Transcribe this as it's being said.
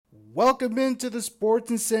Welcome into the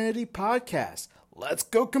Sports Insanity Podcast. Let's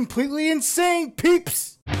go completely insane,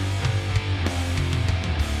 peeps!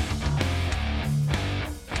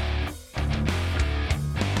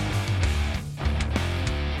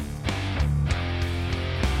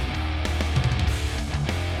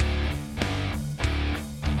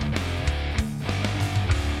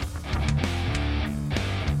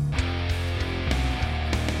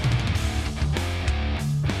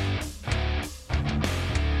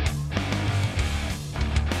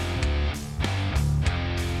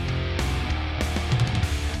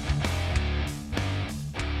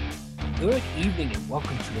 Good evening and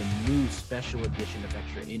welcome to a new special edition of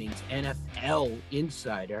Extra Innings NFL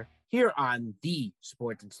Insider here on the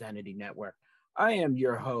Sports Insanity Network. I am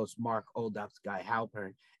your host, Mark Oldups Guy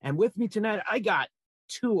Halpern, and with me tonight, I got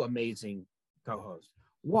two amazing co-hosts.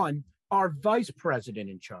 One, our vice president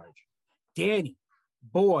in charge, Danny,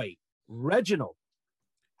 Boy, Reginald.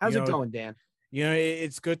 How's it going, Dan?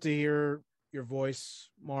 It's good to hear your voice,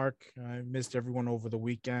 Mark. I missed everyone over the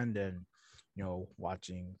weekend, and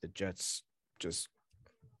watching the Jets just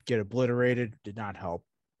get obliterated did not help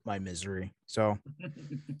my misery. So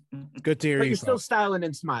good to hear but you. You're still styling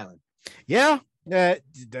and smiling. Yeah,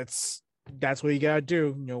 that's what you gotta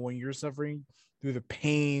do. When you're suffering through the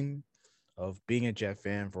pain of being a Jet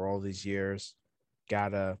fan for all these years,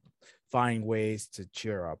 gotta find ways to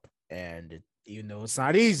cheer up. And even though it's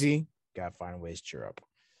not easy, gotta find ways to cheer up.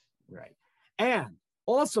 Right. And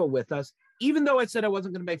also with us, even though I said I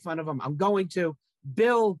wasn't going to make fun of him, I'm going to.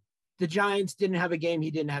 Bill, the Giants didn't have a game. He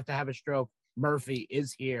didn't have to have a stroke. Murphy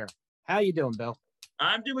is here. How you doing, Bill?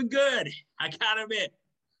 I'm doing good. I gotta admit,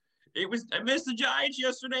 I missed the Giants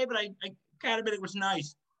yesterday, but I gotta admit it was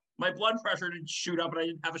nice. My blood pressure didn't shoot up, and I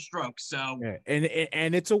didn't have a stroke. So, yeah,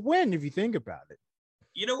 and it's a win if you think about it.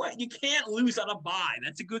 You know what? You can't lose on a bye.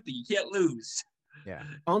 That's a good thing. You can't lose. Yeah.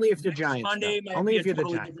 Only if the Giants. Monday might only be if you're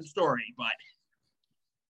totally the Giants. different story,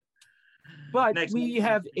 But we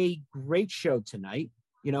have a great show tonight.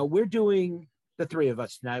 We're doing the three of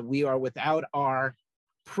us tonight. We are without our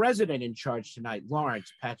president in charge tonight,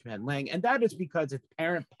 Lawrence Patchman Lang, and that is because it's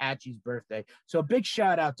Parent Patchy's birthday. So a big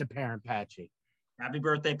shout out to Parent Patchy. Happy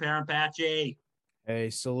birthday, Parent Patchy. Hey,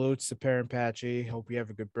 salutes to Parent Patchy. Hope you have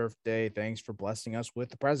a good birthday. Thanks for blessing us with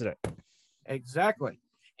the president. Exactly.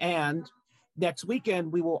 And next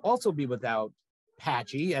weekend, we will also be without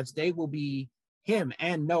Patchy, as they will be, him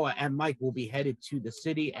and Noah and Mike will be headed to the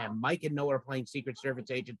city, and Mike and Noah are playing Secret Service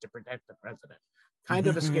agent to protect the president. Kind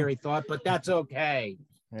of a scary thought, but that's okay.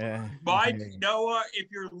 Yeah. Mike, Noah, if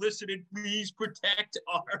you're listening, please protect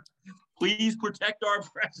our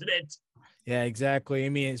president. Yeah, exactly. I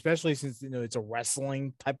mean, especially since it's a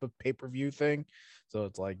wrestling type of pay-per-view thing, so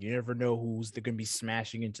it's like you never know who's going to be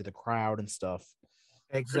smashing into the crowd and stuff.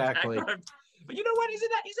 Exactly. But you know what? Is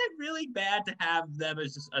that really bad to have them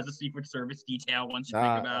as a Secret Service detail once you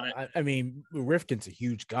think about it? I mean, Rifkin's a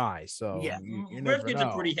huge guy, so yeah, you never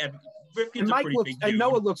know. A pretty heavy. Rifkin's and Mike a pretty looks, big and dude.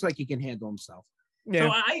 Noah looks like he can handle himself. Yeah.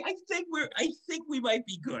 So I think we might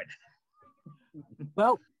be good.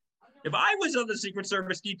 Well, if I was on the Secret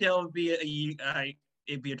Service detail, it'd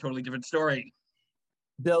be a totally different story.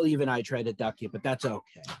 Bill, even I tried to duck you, but that's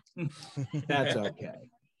okay. That's okay.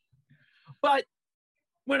 But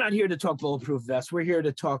we're not here to talk bulletproof vests. We're here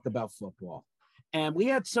to talk about football. And we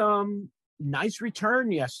had some nice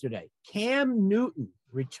return yesterday. Cam Newton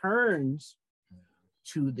returns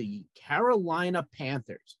to the Carolina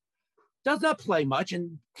Panthers. Does not play much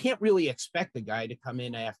and can't really expect the guy to come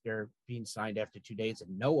in after being signed after 2 days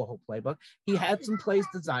and know a whole playbook. He had some plays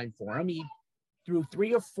designed for him. He threw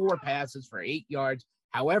 3 or 4 passes for 8 yards.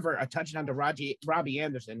 However, a touchdown to Robbie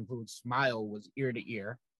Anderson, whose smile was ear to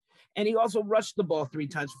ear. And he also rushed the ball 3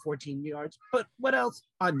 times for 14 yards. But what else?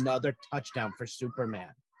 Another touchdown for Superman.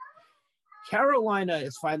 Carolina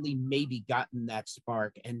has finally maybe gotten that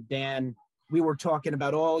spark. And Dan, we were talking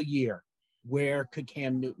about all year, where could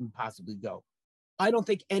Cam Newton possibly go? I don't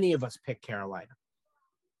think any of us picked Carolina.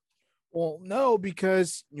 Well, no,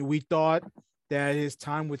 because we thought that his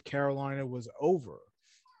time with Carolina was over.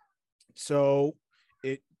 So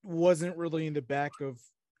it wasn't really in the back of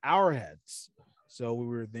our heads. So we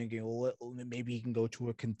were thinking, well, maybe he can go to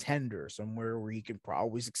a contender somewhere where he can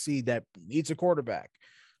probably succeed that needs a quarterback.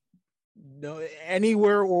 No,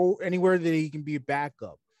 anywhere that he can be a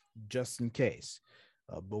backup just in case.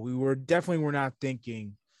 But we were not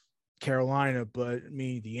thinking Carolina. But I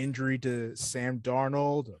mean, the injury to Sam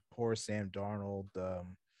Darnold, poor Sam Darnold,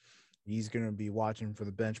 he's going to be watching for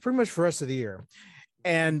the bench pretty much for the rest of the year.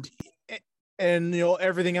 And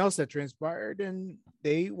everything else that transpired, and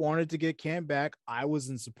they wanted to get Cam back. I was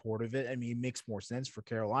in support of it. I mean, it makes more sense for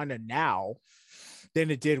Carolina now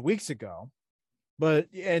than it did weeks ago. But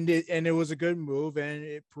it was a good move, and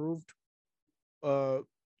it proved to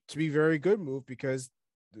be a very good move because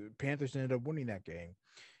the Panthers ended up winning that game.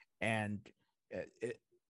 And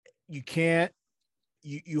you can't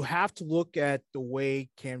you have to look at the way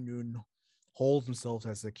Cam Newton holds himself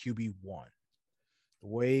as a QB1, the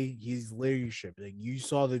way he's leadership. Like you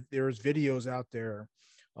saw that there's videos out there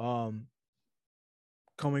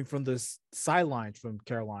coming from the sidelines from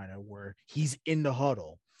Carolina where he's in the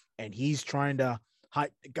huddle and he's trying to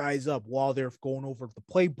hype the guys up while they're going over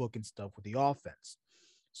the playbook and stuff with the offense.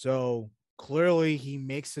 So clearly he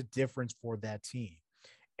makes a difference for that team.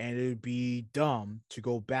 And it would be dumb to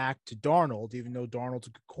go back to Darnold, even though Darnold's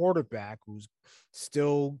a quarterback who's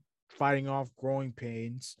still fighting off growing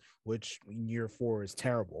pains, which in year 4 is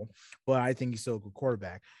terrible. But I think he's still a good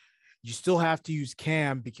quarterback. You still have to use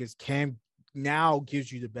Cam because Cam now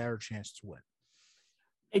gives you the better chance to win.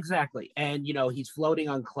 Exactly. And, he's floating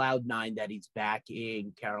on cloud 9 that he's back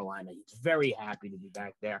in Carolina. He's very happy to be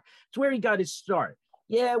back there. It's where he got his start.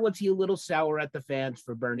 Yeah, was he a little sour at the fans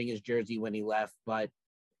for burning his jersey when he left? But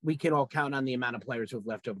we can all count on the amount of players who have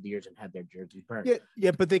left over the years and had their jersey burned. Yeah,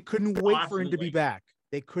 but they couldn't wait for him to be back.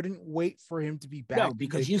 They couldn't wait for him to be back. No,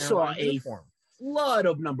 because you saw a flood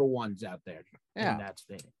of number ones out there in that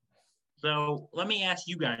stadium. So let me ask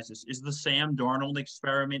you guys this. Is the Sam Darnold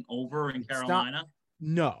experiment over in Carolina?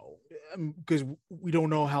 No, because we don't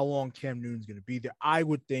know how long Cam Newton's going to be there. I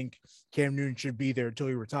would think Cam Newton should be there until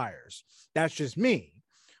he retires. That's just me.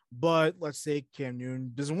 But let's say Cam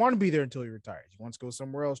Newton doesn't want to be there until he retires. He wants to go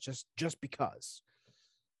somewhere else just because.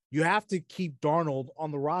 You have to keep Darnold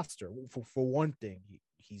on the roster for one thing.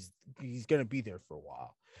 He's going to be there for a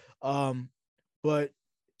while. But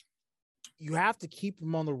you have to keep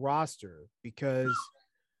him on the roster because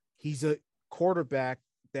he's a quarterback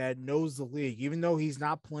that knows the league, even though he's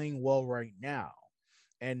not playing well right now.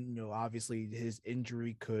 And, obviously his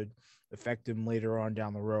injury could affect him later on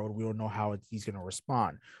down the road. We don't know how he's going to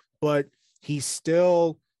respond, but he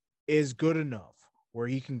still is good enough where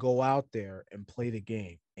he can go out there and play the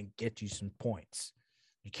game and get you some points.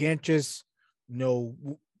 You can't just,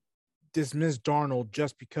 dismiss Darnold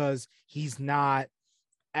just because he's not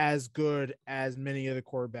as good as many other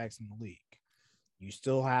quarterbacks in the league. You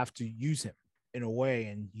still have to use him in a way,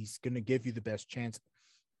 and he's going to give you the best chance,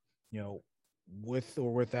 with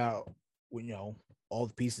or without, all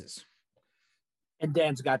the pieces. And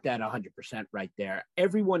Dan's got that 100% right there.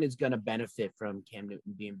 Everyone is going to benefit from Cam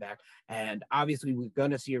Newton being back. And obviously we're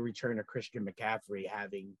going to see a return of Christian McCaffrey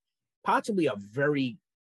having possibly a very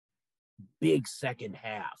big second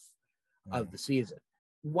half of the season.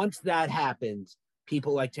 Once that happens,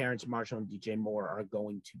 people like Terrence Marshall and DJ Moore are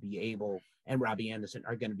going to be able, and Robbie Anderson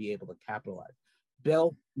are going to be able to capitalize.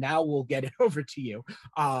 Bill, now we'll get it over to you.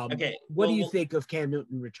 Okay. What do you think of Cam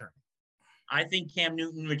Newton returning? I think Cam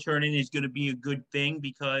Newton returning is going to be a good thing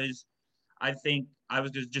because I think I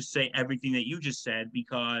was going to just say everything that you just said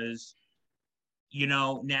because,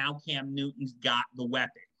 now Cam Newton's got the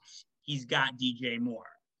weapons. He's got DJ Moore.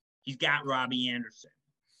 He's got Robbie Anderson.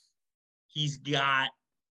 He's got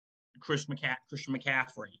Christian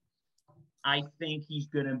McCaffrey. I think he's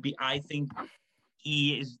going to be – I think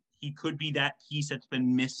he could be that piece that's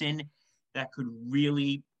been missing that could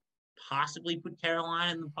really – possibly put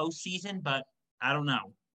Carolina in the postseason, but I don't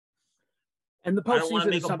know. And the postseason, I don't want to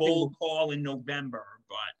make a bold call in November,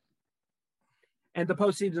 but. And the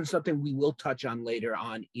postseason is something we will touch on later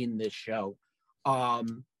on in this show.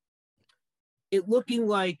 It looking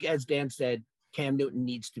like, as Dan said, Cam Newton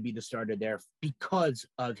needs to be the starter there because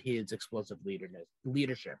of his explosive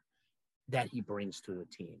leadership that he brings to the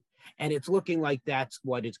team. And it's looking like that's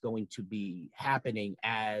what is going to be happening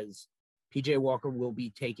as PJ Walker will be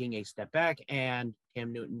taking a step back, and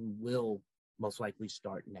Cam Newton will most likely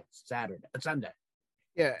start next Sunday.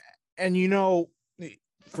 Yeah, and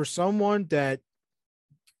for someone that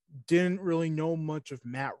didn't really know much of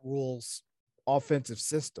Matt Rule's offensive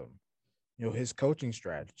system, his coaching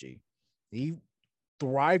strategy, he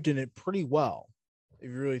thrived in it pretty well, if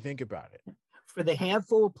you really think about it. For the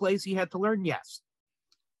handful of plays he had to learn, yes.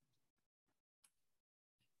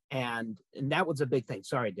 And that was a big thing.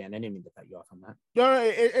 Sorry, Dan, I didn't mean to cut you off on that. No,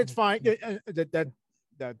 it's fine.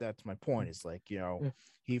 That's my point. It's like,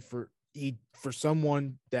 he for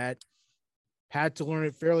someone that had to learn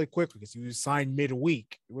it fairly quickly because he was signed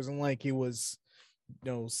mid-week. It wasn't like he was,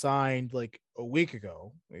 signed like a week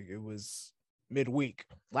ago. It was midweek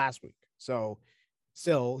last week. So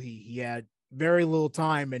still he had very little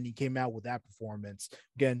time and he came out with that performance.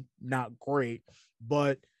 Again, not great,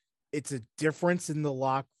 but it's a difference in the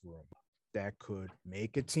locker room that could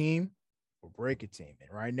make a team or break a team.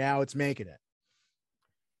 And right now it's making it.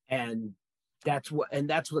 And that's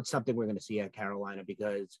what's something we're going to see at Carolina,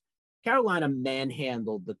 because Carolina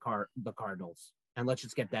manhandled the Cardinals. And let's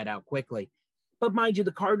just get that out quickly. But mind you,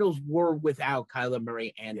 the Cardinals were without Kyler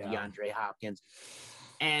Murray and DeAndre Hopkins.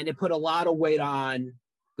 And it put a lot of weight on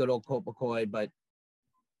good old Colt McCoy, but,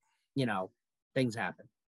 things happen.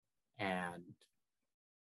 And,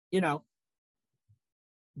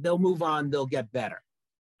 they'll move on. They'll get better.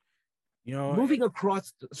 Moving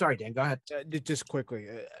across. Sorry, Dan, go ahead. Just quickly.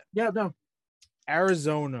 No.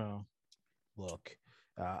 Arizona, look,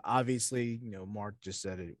 obviously, Mark just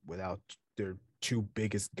said it, without their two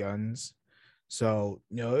biggest guns. So,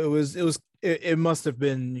 it must have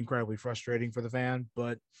been incredibly frustrating for the fan,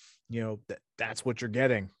 but, that's what you're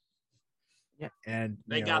getting. Yeah. And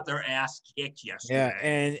they got their ass kicked yesterday.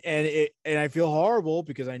 Yeah. And I feel horrible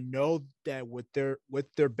because I know that with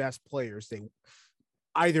their best players, they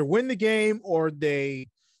either win the game or they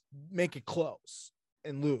make it close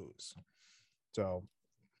and lose. So,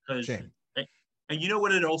 shame. And you know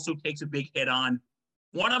what? It also takes a big hit on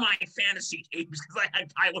one of my fantasy teams, because I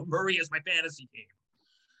had Kyler Murray as my fantasy team.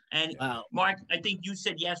 And Mark, I think you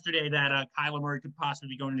said yesterday that Kyler Murray could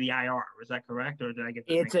possibly go into the IR. Was that correct, or did I get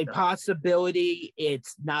that It's a possibility.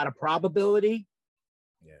 It's not a probability.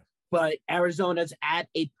 Yeah. But Arizona's at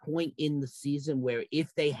a point in the season where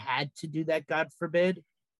if they had to do that, God forbid,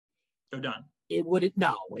 they're done. It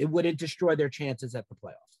wouldn't destroy their chances at the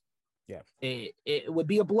playoffs. Yeah. It would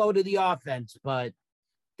be a blow to the offense, but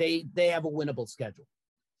they have a winnable schedule.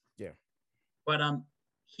 Yeah. But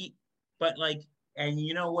and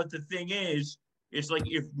you know what the thing is? It's like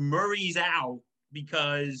if Murray's out,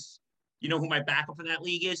 because you know who my backup in that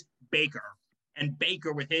league is? Baker. And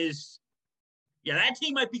Baker with his that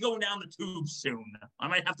team might be going down the tube soon. I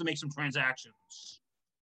might have to make some transactions.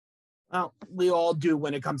 Well, we all do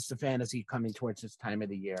when it comes to fantasy coming towards this time of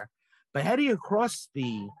the year. But heading across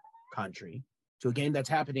the country to a game that's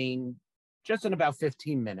happening just in about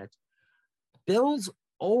 15 minutes, Bills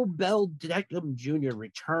Odell Beckham Jr.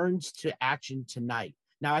 returns to action tonight.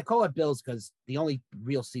 Now, I call it Bills because the only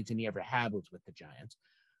real season he ever had was with the Giants.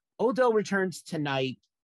 Odell returns tonight,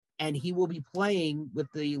 and he will be playing with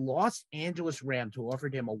the Los Angeles Rams, who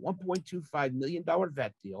offered him a $1.25 million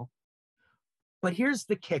vet deal. But here's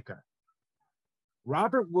the kicker.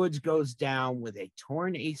 Robert Woods goes down with a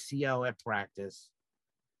torn ACL at practice.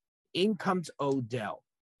 In comes Odell.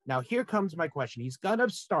 Now, here comes my question. He's going to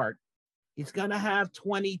start. He's going to have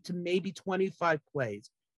 20 to maybe 25 plays.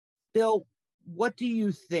 Bill, what do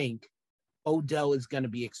you think Odell is going to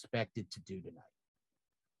be expected to do tonight?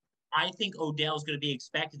 I think Odell is going to be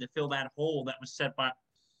expected to fill that hole that was set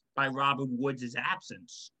by Robert Woods'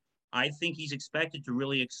 absence. I think he's expected to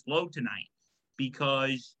really explode tonight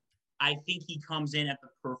because I think he comes in at the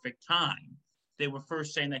perfect time. They were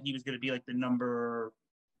first saying that he was going to be like the number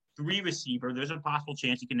 3 receiver. There's a possible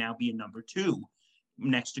chance he can now be a number 2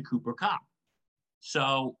 next to Cooper Kupp.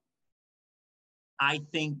 So I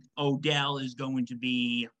think Odell could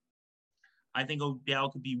be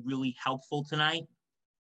really helpful tonight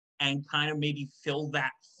and kind of maybe fill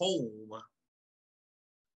that hole,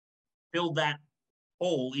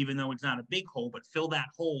 even though it's not a big hole, but fill that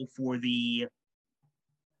hole for the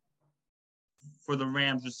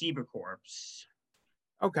Rams receiver corps.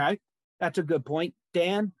 Okay, that's a good point.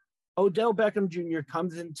 Dan, Odell Beckham Jr.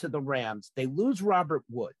 comes into the Rams. They lose Robert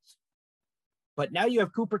Woods. But now you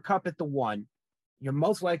have Cooper Kupp at the 1. You're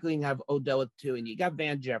most likely going to have Odell at 2, and you got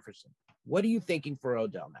Van Jefferson. What are you thinking for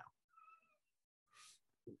Odell now?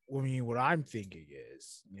 I mean, what I'm thinking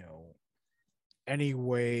is, any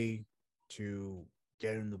way to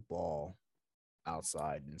get him the ball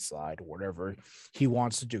outside, inside, whatever he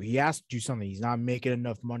wants to do. He has to do something. He's not making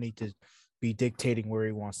enough money to be dictating where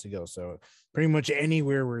he wants to go. So pretty much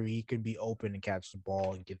anywhere where he can be open and catch the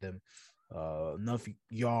ball and give them enough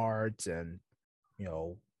yards and,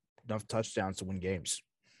 enough touchdowns to win games.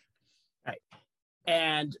 Right.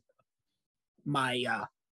 And my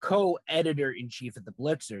co-editor-in-chief of the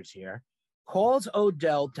Blitzers here calls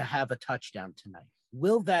Odell to have a touchdown tonight.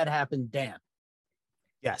 Will that happen, Dan?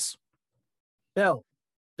 Yes. Bill,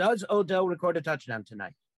 does Odell record a touchdown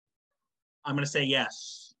tonight? I'm going to say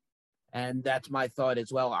yes. And that's my thought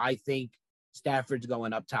as well. I think Stafford's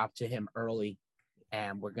going up top to him early,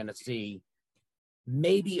 and we're going to see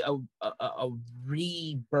maybe a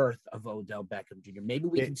rebirth of Odell Beckham Jr. Maybe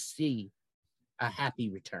we can see a happy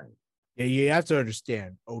return. Yeah, you have to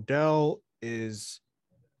understand, Odell is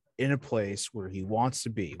in a place where he wants to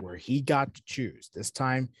be, where he got to choose. This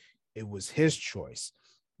time, it was his choice.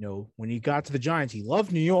 When he got to the Giants, he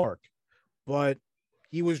loved New York, but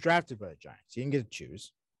he was drafted by the Giants. He didn't get to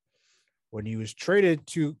choose. When he was traded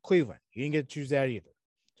to Cleveland, he didn't get to choose that either.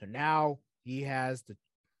 So now he has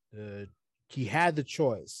he had the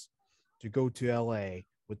choice to go to LA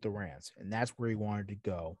with the Rams, and that's where he wanted to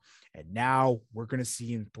go. And now we're going to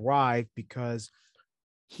see him thrive because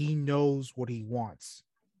he knows what he wants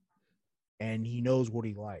and he knows what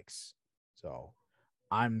he likes. So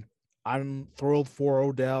I'm thrilled for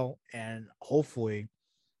Odell, and hopefully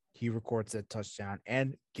he records that touchdown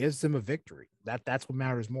and gives them a victory. That's what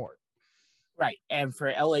matters more. Right. And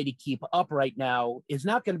for LA to keep up right now is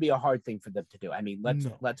not going to be a hard thing for them to do. I mean,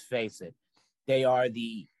 let's face it. They are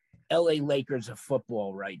the LA Lakers of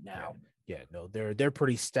football right now. Yeah, no, they're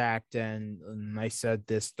pretty stacked, and I said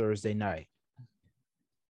this Thursday night.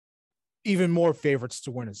 Even more favorites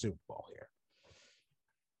to win a Super Bowl here.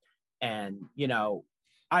 And,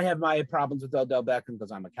 I have my problems with Odell Beckham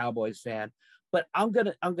because I'm a Cowboys fan, but I'm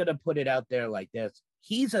gonna put it out there like this.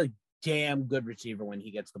 He's a damn good receiver when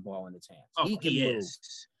he gets the ball in his hands. Oh, he can move.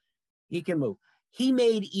 is. He can move. He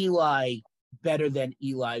made Eli better than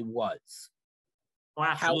Eli was. Oh,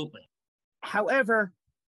 absolutely. However,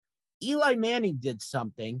 Eli Manning did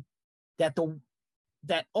something that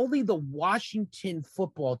only the Washington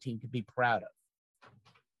football team could be proud of.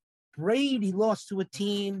 Brady lost to a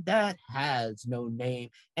team that has no name,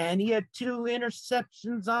 and he had 2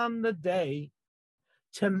 interceptions on the day.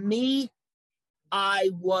 To me, I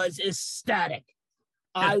was ecstatic.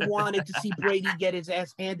 I wanted to see Brady get his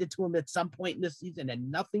ass handed to him at some point in the season, and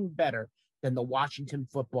nothing better than the Washington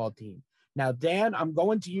football team. Now, Dan, I'm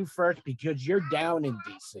going to you first because you're down in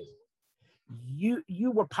DC.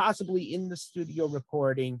 You were possibly in the studio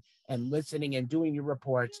recording and listening and doing your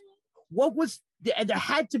reports. What was there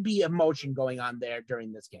had to be emotion going on there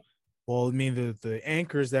during this game? Well, I mean the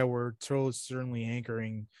anchors that were certainly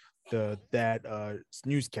anchoring that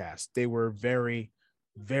newscast, they were very,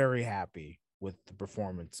 very happy with the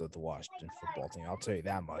performance of the Washington football team. I'll tell you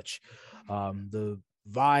that much. The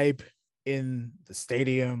vibe in the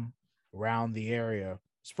stadium around the area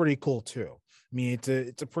is pretty cool too. I mean,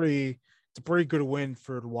 it's a pretty good win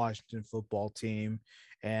for the Washington football team,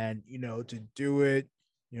 and to do it,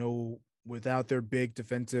 without their big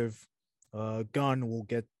defensive gun. We'll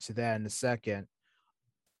get to that in a second.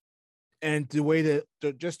 And the way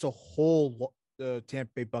that just to hold the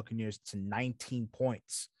Tampa Bay Buccaneers to 19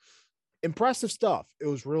 points, impressive stuff. It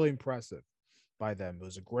was really impressive by them. It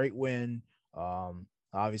was a great win.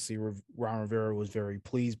 Obviously, Ron Rivera was very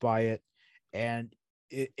pleased by it, and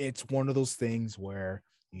it's one of those things where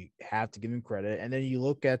you have to give him credit. And then you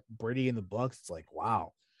look at Brady and the Bucs, it's like,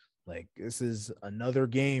 wow, like this is another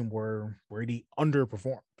game where Brady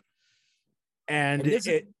underperformed, and it's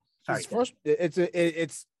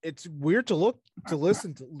weird to look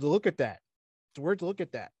at that. It's weird to look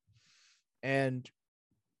at that, and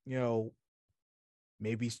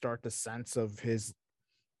maybe start the sense of his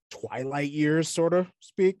twilight years, sort of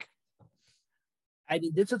speak. I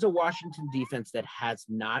mean, this is a Washington defense that has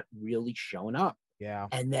not really shown up. Yeah.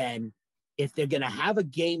 And then if they're going to have a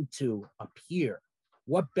game to appear,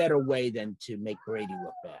 what better way than to make Brady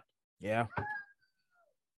look bad? Yeah.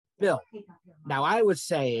 Bill, now I was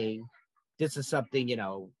saying this is something,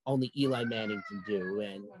 only Eli Manning can do.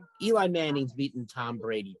 And Eli Manning's beaten Tom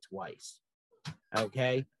Brady twice.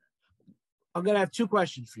 Okay. I'm going to have 2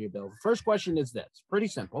 questions for you, Bill. The first question is this, pretty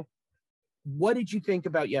simple. What did you think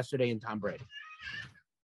about yesterday in Tom Brady?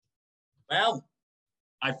 Well,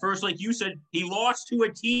 I first, like you said, he lost to a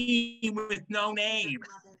team with no name.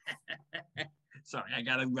 Sorry, I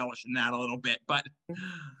got to relish in that a little bit. But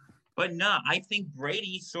no, I think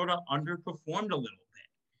Brady sort of underperformed a little bit.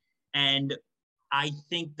 And I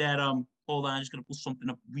think that, hold on, I'm just going to pull something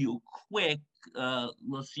up real quick. Lo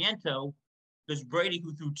siento, because Brady,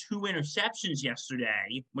 who threw 2 interceptions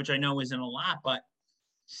yesterday, which I know isn't a lot, but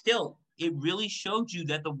still, it really showed you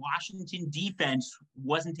that the Washington defense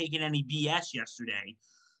wasn't taking any BS yesterday.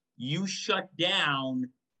 You shut down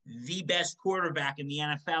the best quarterback in the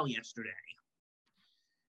NFL yesterday.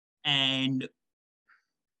 And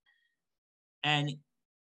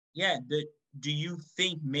yeah, do you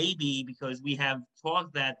think maybe because we have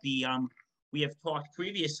talked that we have talked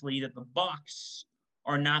previously that the Bucs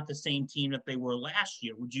are not the same team that they were last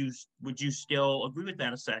year? Would you still agree with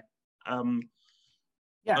that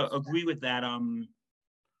Yeah, agree with that.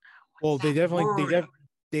 Well,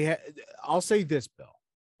 I'll say this, Bill.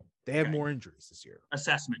 They have more injuries this year.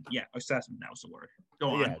 Assessment. That was the word.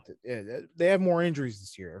 Go on. Yeah, they have more injuries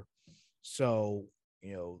this year. So,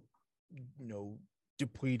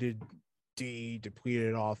 depleted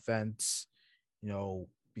offense,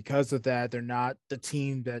 because of that, they're not the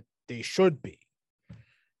team that they should be.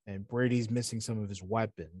 And Brady's missing some of his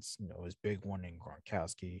weapons, his big one in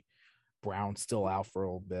Gronkowski. Brown's still out for a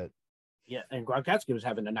little bit. Yeah, and Gronkowski was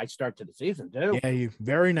having a nice start to the season too. Yeah,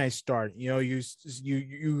 very nice start.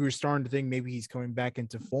 You were starting to think maybe he's coming back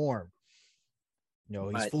into form.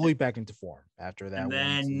 He's fully back into form after that and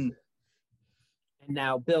then, one season. And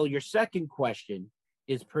now, Bill, your second question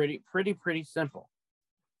is pretty simple.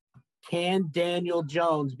 Can Daniel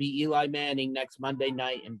Jones be Eli Manning next Monday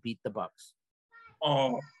night and beat the Bucs?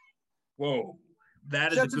 Oh, whoa.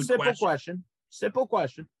 That is That's a good simple question. Simple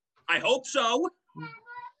question. I hope so.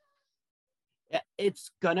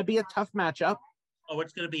 It's going to be a tough matchup. Oh,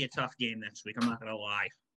 it's going to be a tough game next week. I'm not going to lie.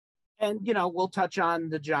 And, we'll touch on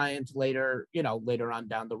the Giants later on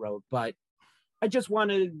down the road. But I just want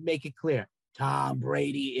to make it clear. Tom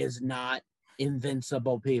Brady is not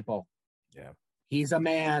invincible, people. Yeah. He's a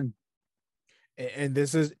man. And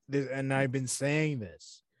and I've been saying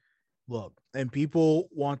this. Look, and people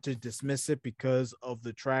want to dismiss it because of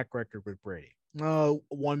the track record with Brady. No,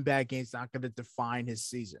 one bad game is not going to define his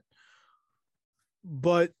season.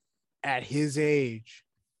 But at his age,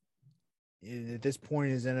 at this point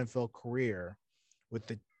in his NFL career, with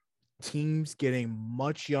the teams getting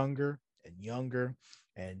much younger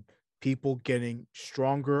and people getting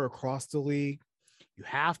stronger across the league, you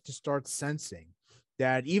have to start sensing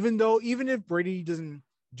that even if Brady doesn't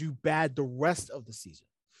do bad the rest of the season,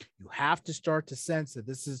 you have to start to sense that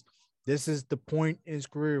this is the point in his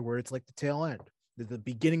career where it's like the tail end, the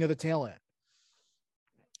beginning of the tail end.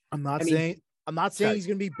 I'm not saying he's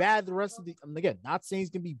going to be bad the rest of the. Not saying he's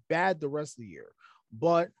going to be bad the rest of the year.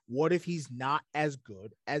 But what if he's not as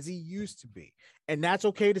good as he used to be? And that's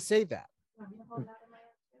okay to say that.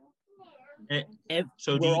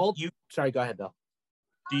 Sorry, go ahead, Bill.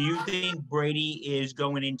 Do you think Brady is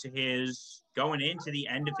going into the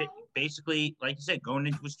end of it, basically, like you said, going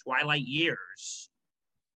into his twilight years?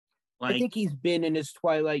 I think he's been in his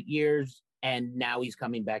twilight years, and now he's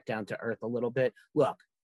coming back down to earth a little bit. Look,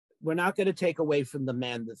 we're not going to take away from the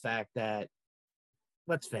man the fact that,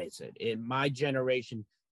 let's face it, in my generation,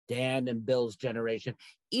 Dan and Bill's generation,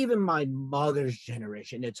 even my mother's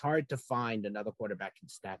generation, it's hard to find another quarterback can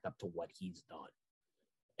stack up to what he's done.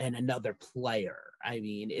 And another player. I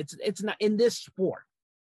mean, it's not in this sport.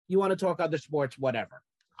 You want to talk other sports, whatever.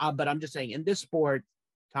 But I'm just saying, in this sport,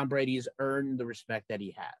 Tom Brady has earned the respect that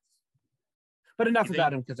he has. But enough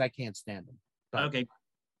about him because I can't stand him. But, okay.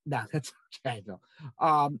 No, that's okay. Bill.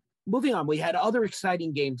 Moving on, we had other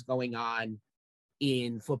exciting games going on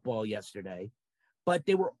in football yesterday, but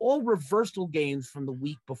they were all reversal games from the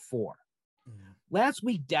week before. Mm-hmm. Last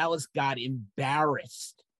week, Dallas got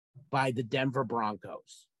embarrassed by the Denver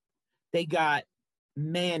Broncos. They got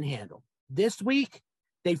manhandled. This week,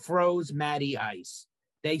 they froze Matty Ice.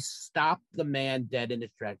 They stopped the man dead in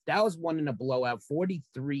his tracks. Dallas won in a blowout,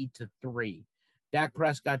 43-3. Dak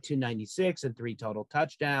Prescott 296 and 3 total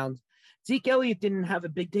touchdowns. Zeke Elliott didn't have a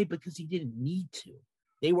big day because he didn't need to.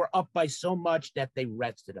 They were up by so much that they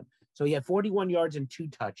rested him. So he had 41 yards and 2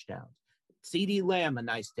 touchdowns. CeeDee Lamb, a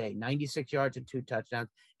nice day, 96 yards and 2 touchdowns.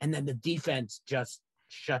 And then the defense just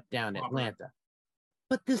shut down Atlanta.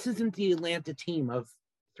 But this isn't the Atlanta team of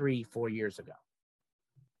 3-4 years ago.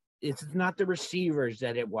 It's not the receivers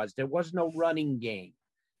that it was. There was no running game.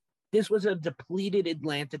 This was a depleted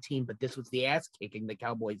Atlanta team, but this was the ass kicking the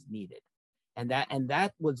Cowboys needed. And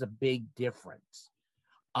that was a big difference.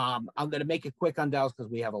 I'm going to make it quick on Dallas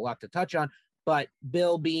because we have a lot to touch on. But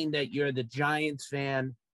Bill, being that you're the Giants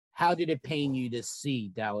fan, how did it pain you to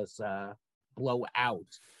see Dallas blow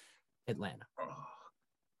out Atlanta?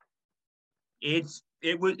 It's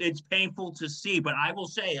painful to see, but I will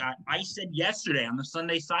say I said yesterday on the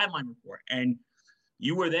Sunday sideline report, and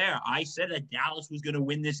you were there. I said that Dallas was going to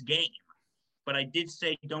win this game, but I did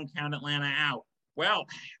say don't count Atlanta out. Well,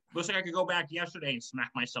 looks like I could go back yesterday and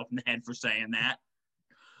smack myself in the head for saying that,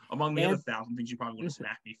 among the other 1,000 things you probably would have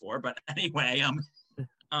smacked me for. But anyway,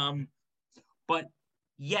 but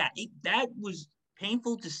yeah, that was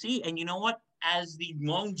painful to see. And you know what? As the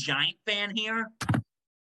lone Giant fan here,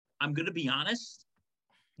 I'm going to be honest.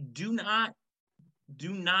 Do not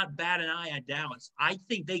bat an eye at Dallas. I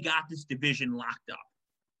think they got this division locked up.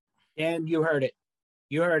 And you heard it.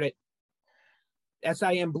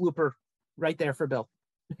 SIM blooper right there for Bill.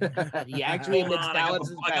 He actually admits Dallas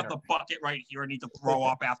is better. I got the bucket right here. I need to throw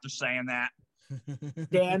up after saying that.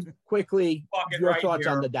 Dan, quickly, your thoughts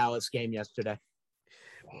on the Dallas game yesterday.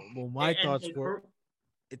 Well, my thoughts were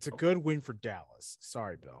it's a good win for Dallas.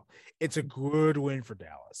 Sorry, Bill. It's a good win for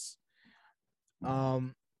Dallas.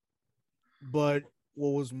 But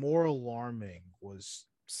what was more alarming was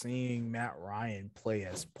seeing Matt Ryan play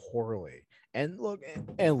as poorly. And look,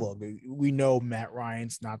 we know Matt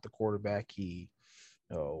Ryan's not the quarterback he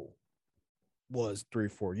was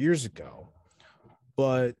 3-4 years ago.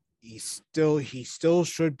 But he still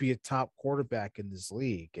should be a top quarterback in this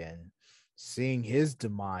league, and seeing his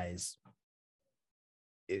demise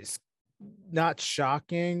is not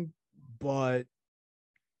shocking, but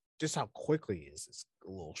just how quickly is a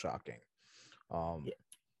little shocking. Yeah.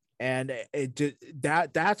 And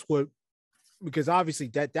that's what, because obviously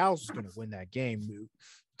that Dallas was going to win that game. We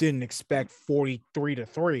didn't expect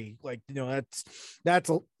 43-3. Like, that's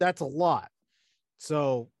a lot.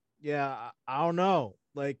 So yeah, I don't know.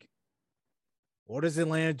 Like, what does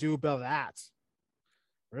Atlanta do about that?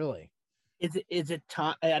 Really? Is it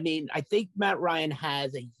time? I mean, I think Matt Ryan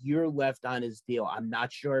has a year left on his deal. I'm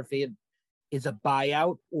not sure if it is a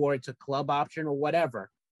buyout or it's a club option or whatever.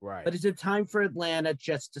 Right. But is it time for Atlanta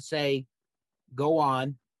just to say, go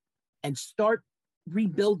on and start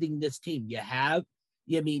rebuilding this team? You have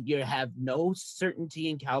no certainty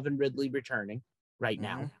in Calvin Ridley returning right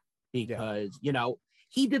now because,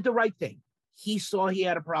 he did the right thing. He saw he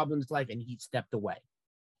had a problem in his life and he stepped away.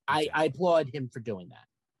 Exactly. I applaud him for doing that.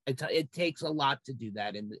 It takes a lot to do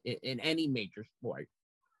that in any major sport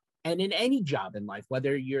and in any job in life,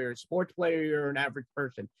 whether you're a sports player or you're an average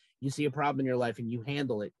person. You see a problem in your life and you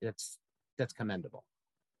handle it. That's commendable.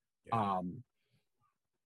 Yeah.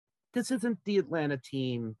 This isn't the Atlanta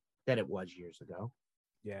team that it was years ago.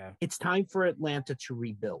 Yeah. It's time for Atlanta to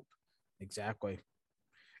rebuild. Exactly.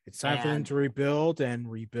 It's time for them to rebuild, and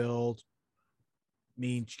rebuild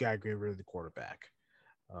means you got to get rid of the quarterback.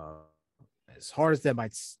 As hard as that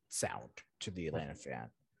might sound to the Atlanta fan.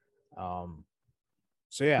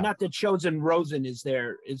 So yeah. Not that chosen Rosen is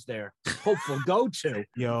their hopeful go-to.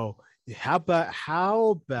 Yo, how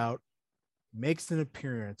about makes an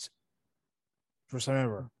appearance for some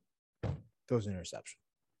ever throws an interception.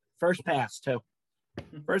 First pass too.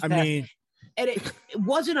 I mean, and it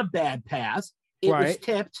wasn't a bad pass. It was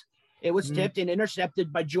tipped. It was tipped and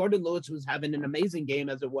intercepted by Jordan Lewis, who was having an amazing game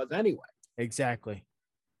as it was anyway. Exactly.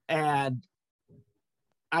 And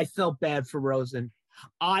I felt bad for Rosen.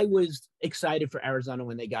 I was excited for Arizona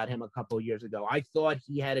when they got him a couple of years ago. I thought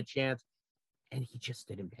he had a chance, and he just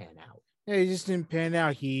didn't pan out. Yeah, he just didn't pan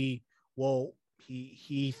out. He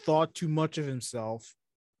thought too much of himself,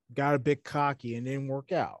 got a bit cocky, and didn't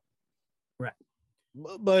work out. Right.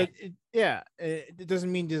 But it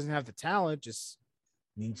doesn't mean he doesn't have the talent. Just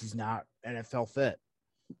means he's not NFL fit.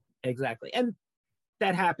 Exactly. And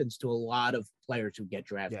that happens to a lot of players who get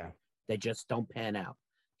drafted. Yeah. They just don't pan out.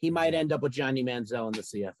 He might end up with Johnny Manziel in the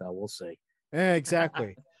CFL. We'll see. Yeah,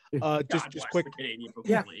 exactly. Just quick.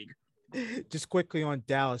 Yeah. Just quickly on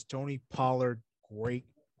Dallas, Tony Pollard,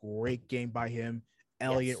 great game by him.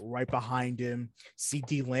 Elliott right behind him.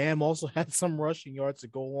 CeeDee Lamb also had some rushing yards to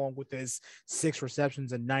go along with his 6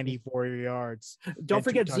 receptions and 94 yards. Don't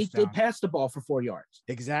forget, Zeke did pass the ball for 4 yards.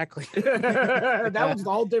 Exactly. That was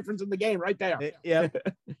the whole difference in the game right there.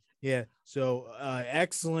 Yeah. So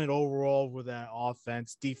excellent overall with that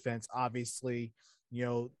defense. Obviously,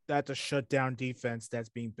 that's a shutdown defense that's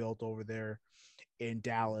being built over there in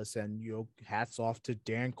Dallas. And, hats off to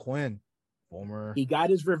Dan Quinn, he got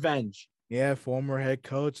his revenge. Yeah, former head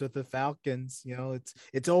coach of the Falcons.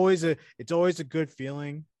 It's always a good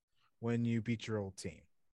feeling when you beat your old team.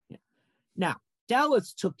 Yeah. Now,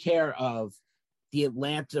 Dallas took care of the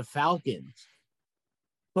Atlanta Falcons,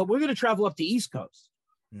 but we're going to travel up the East Coast.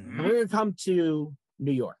 Mm-hmm. And we're going to come to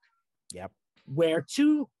New York. Yep. Where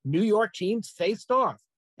 2 New York teams faced off.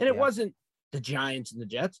 And it wasn't the Giants and the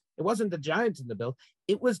Jets. It wasn't the Giants and the Bills.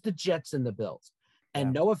 It was the Jets and the Bills.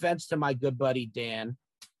 And no offense to my good buddy Dan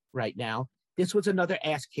right now, this was another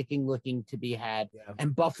ass-kicking looking to be had,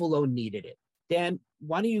 and Buffalo needed it. Dan,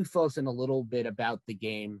 why don't you fill us in a little bit about the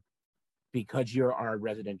game, because you're our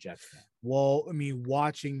resident Jets fan? Well, I mean,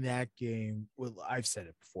 watching that game, I've said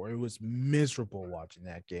it before, it was miserable watching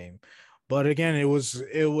that game. But again, it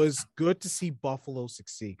was good to see Buffalo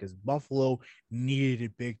succeed, because Buffalo needed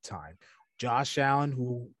it big time. Josh Allen,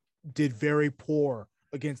 who did very poor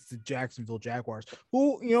against the Jacksonville Jaguars,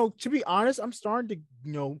 who, to be honest, I'm starting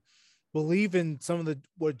to, believe in some of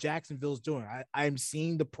what Jacksonville's doing. I'm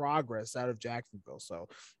seeing the progress out of Jacksonville. So,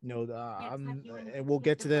 and we'll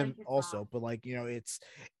get to them also, but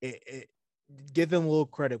give them a little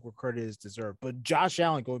credit where credit is deserved. But Josh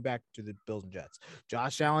Allen, going back to the Bills and Jets,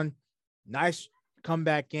 Josh Allen, nice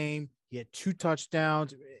comeback game. He had 2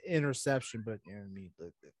 touchdowns, interception, but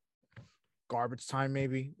the garbage time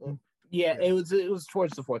maybe. Yeah, it was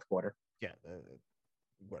towards the fourth quarter. Yeah,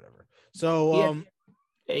 whatever. So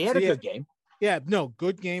he had a good game. Yeah, no,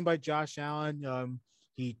 good game by Josh Allen.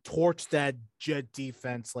 He torched that Jet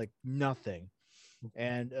defense like nothing,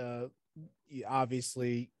 and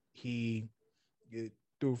obviously he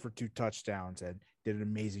threw for 2 touchdowns and did an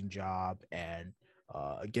amazing job. And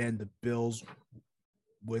Again, the Bills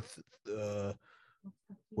with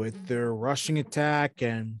their rushing attack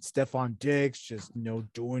and Stephon Diggs just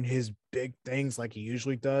doing his big things like he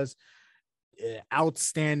usually does.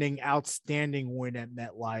 Outstanding win at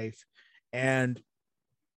MetLife, and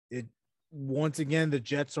it once again the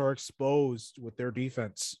Jets are exposed with their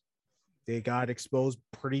defense. They got exposed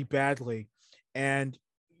pretty badly, and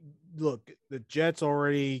look, the Jets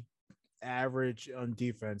already average on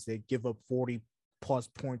defense. They give up 40 plus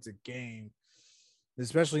points a game,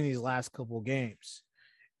 especially in these last couple of games.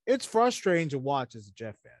 It's frustrating to watch as a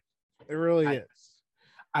Jet fan. It really is.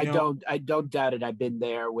 I don't doubt it. I've been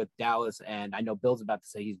there with Dallas, and I know Bill's about to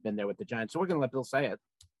say he's been there with the Giants, so we're gonna let Bill say it.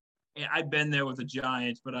 Yeah, I've been there with the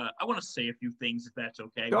Giants, but I want to say a few things if that's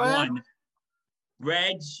okay. Go ahead. One,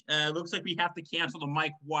 Reg, looks like we have to cancel the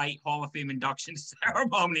Mike White Hall of Fame induction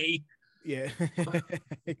ceremony. Yeah, exactly.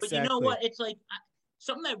 But you know what? It's like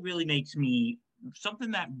something that really makes me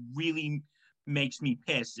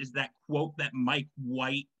pissed is that quote that Mike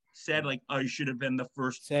White said, like, I should have been the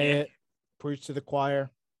first pick. It. Preach to the choir.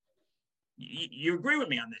 You agree with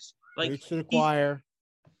me on this? Like, preach to the choir.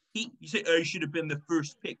 You say, I should have been the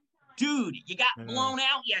first pick. Dude, you got blown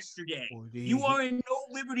out yesterday. You are in no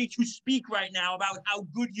liberty to speak right now about how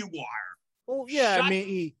good you are. Oh, yeah. Shut I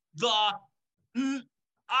mean,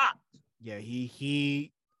 up. Yeah,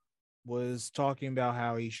 he was talking about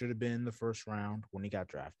how he should have been in the first round when he got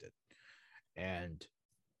drafted. And,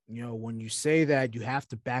 when you say that, you have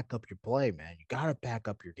to back up your play, man. You got to back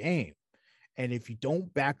up your game. And if you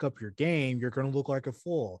don't back up your game, you're going to look like a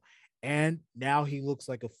fool. And now he looks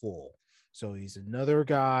like a fool. So he's another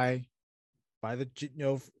guy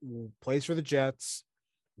who plays for the Jets,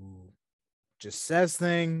 who just says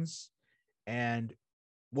things, and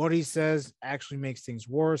what he says actually makes things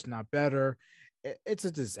worse, not better. It's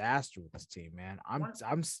a disaster with this team, man.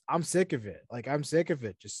 I'm sick of it. Like, I'm sick of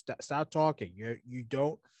it. Just stop talking.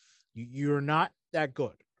 You're not that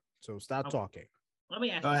good. So stop talking. Let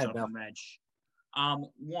me ask you something, Reg.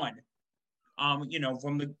 One,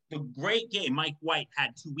 from the great game Mike White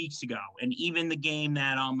had 2 weeks ago, and even the game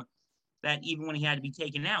that even when he had to be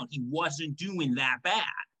taken out, he wasn't doing that bad.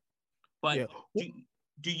 But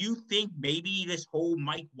do you think maybe this whole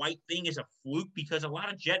Mike White thing is a fluke? Because a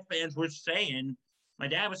lot of Jet fans were saying, my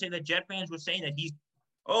dad was saying that Jet fans were saying that he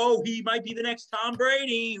might be the next Tom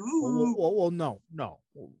Brady. Ooh. Well, no.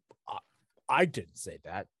 I didn't say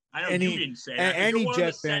that. I know you didn't say that. You're one of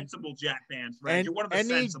the sensible Jet fans, right? You're one of the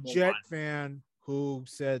sensible Jet fan who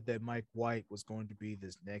said that Mike White was going to be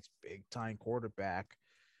this next big-time quarterback,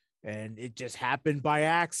 and it just happened by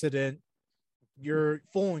accident, you're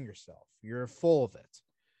fooling yourself. You're full of it.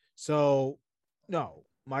 So, no,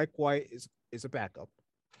 Mike White is a backup.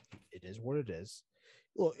 It is what it is.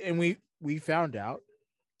 Well, and we found out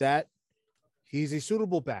that he's a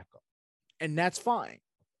suitable backup, and that's fine.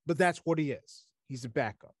 But that's what he is. He's a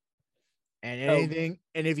backup. And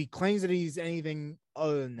if he claims that he's anything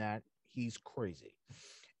other than that, he's crazy.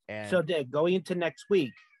 And so, Dick, going into next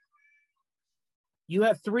week, you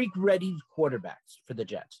have 3 ready quarterbacks for the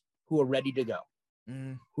Jets who are ready to go.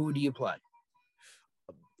 Who do you play?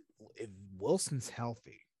 If Wilson's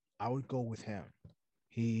healthy, I would go with him.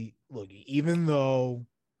 Even though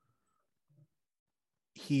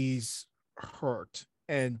he's hurt,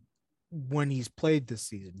 and when he's played this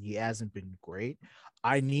season, he hasn't been great.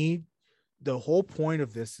 The whole point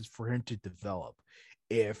of this is for him to develop.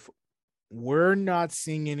 If we're not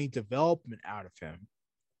seeing any development out of him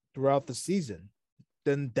throughout the season,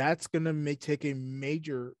 then that's going to take a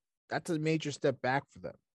major step back for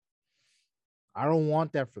them. I don't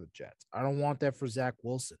want that for the Jets. I don't want that for Zach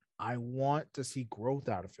Wilson. I want to see growth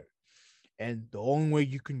out of him. And the only way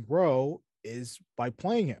you can grow is by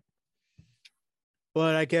playing him.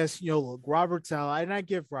 But I guess, Robert Saleh, and I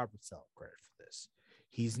give Robert Saleh credit for this.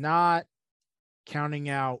 He's not counting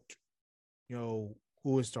out, who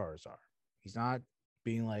his stars are. He's not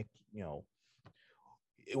being like,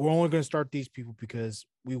 we're only going to start these people because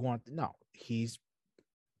we want. No, he's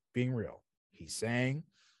being real. He's saying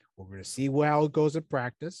we're going to see how it goes at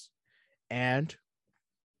practice, and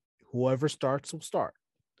whoever starts will start.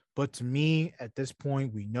 But to me, at this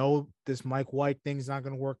point, we know this Mike White thing is not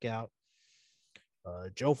going to work out.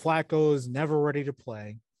 Joe Flacco is never ready to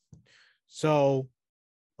play. So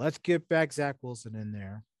let's get back Zach Wilson in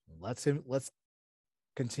there. Let's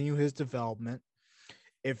continue his development.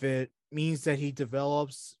 If it means that he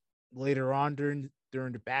develops later on during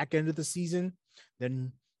the back end of the season,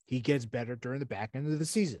 then he gets better during the back end of the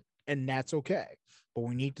season. And that's okay. But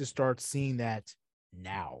we need to start seeing that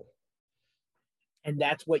now. And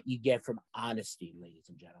that's what you get from honesty, ladies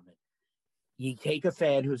and gentlemen. You take a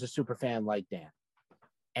fan who's a super fan like Dan.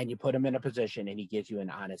 and you put him in a position and he gives you an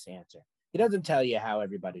honest answer. He doesn't tell you how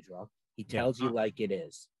everybody's wrong. He tells you like it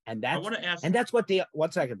is. And I want to ask. and that's what the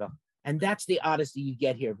 1 second, Bill. And that's the honesty you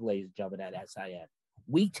get here, ladies and gentlemen, at SIN.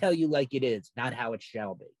 We tell you like it is, not how it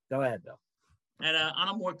shall be. Go ahead, Bill. And on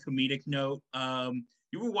a more comedic note,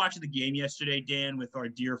 you were watching the game yesterday, Dan, with our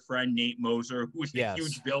dear friend Nate Moser, who was a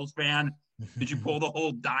huge Bills fan. Did you pull the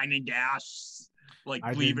whole dine and dash, like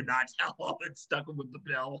believe it not tell, and stuck him with the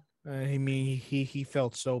bill? I mean, he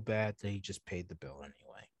felt so bad that he just paid the bill anyway.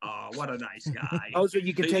 Oh, what a nice guy. Moser,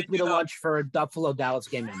 you can take me to lunch for a Buffalo Dallas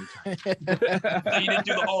game anytime. So you didn't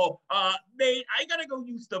do the whole, Nate, I got to go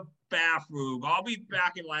use the bathroom. I'll be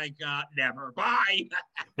back in never. Bye.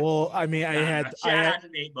 Well, I mean, I had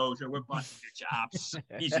Nate Moser. We're busting your chops.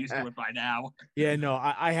 He's used to it by now. Yeah, no,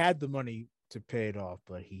 I had the money to pay it off,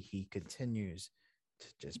 but he continues to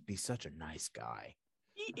just be such a nice guy.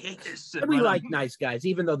 He is. We like nice guys,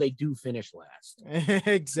 even though they do finish last.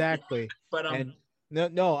 Exactly. But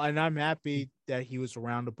no, and I'm happy that he was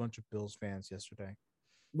around a bunch of Bills fans yesterday.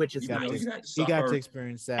 Which is nice. He got to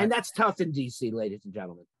experience that. And that's tough in DC, ladies and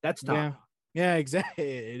gentlemen. That's tough. Yeah, exactly.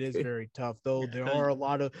 It is very tough, though. There are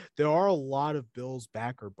a lot of Bills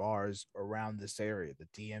backer bars around this area, the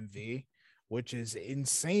DMV, which is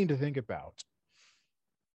insane to think about.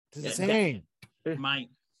 It's insane. My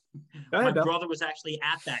brother was actually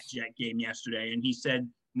at that Jet game yesterday, and he said,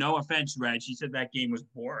 no offense, Reg, he said that game was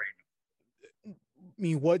boring. I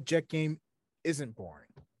mean, what Jet game isn't boring?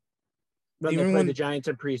 When they play the Giants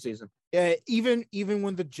in preseason. Yeah, even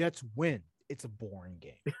when the Jets win, it's a boring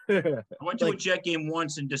game. I went to a Jet game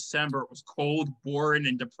once in December. It was cold, boring,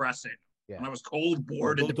 and depressing. Yeah. And I was cold,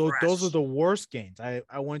 bored, and depressed. Those are the worst games. I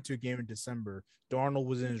went to a game in December. Darnold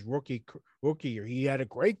was in his rookie year. He had a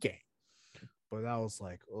great game. But I was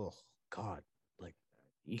like, oh, God. Like,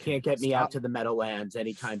 you can't get me out to the Meadowlands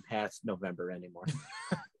anytime past November anymore.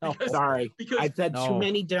 Sorry. I've had too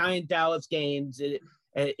many giant Dallas games in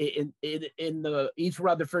the East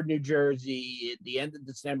Rutherford, New Jersey, at the end of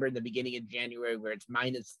December and the beginning of January, where it's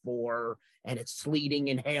 -4 and it's sleeting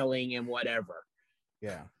and hailing and whatever.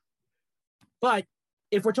 Yeah. But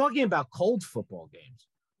if we're talking about cold football games,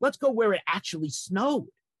 let's go where it actually snowed.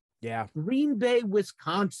 Yeah. Green Bay,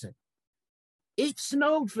 Wisconsin. It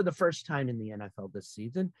snowed for the first time in the NFL this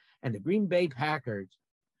season, and the Green Bay Packers,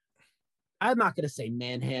 I'm not going to say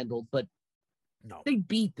manhandled, but they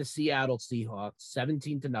beat the Seattle Seahawks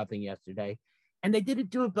 17-0 yesterday, and they didn't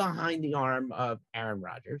do it behind the arm of Aaron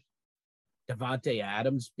Rodgers. Devontae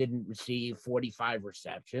Adams didn't receive 45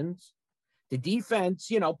 receptions. The defense,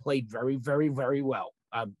 played very, very, very well.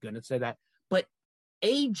 I'm going to say that. But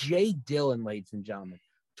A.J. Dillon, ladies and gentlemen,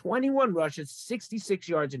 21 rushes, 66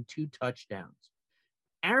 yards, and 2 touchdowns.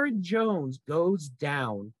 Aaron Jones goes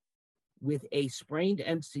down with a sprained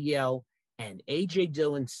MCL, and A.J.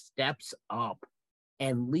 Dillon steps up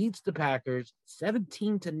and leads the Packers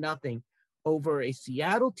 17-0 over a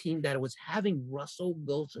Seattle team that was having Russell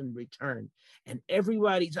Wilson return. And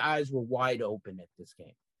everybody's eyes were wide open at this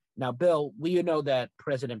game. Now, Bill, we know that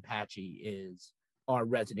President Patchy is our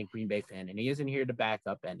resident Green Bay fan, and he isn't here to back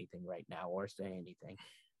up anything right now or say anything.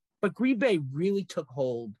 But Green Bay really took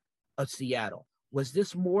hold of Seattle. Was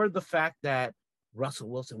this more the fact that Russell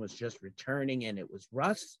Wilson was just returning and it was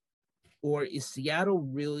Russ? Or is Seattle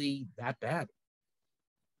really that bad?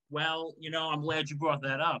 Well, I'm glad you brought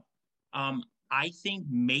that up. I think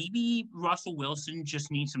maybe Russell Wilson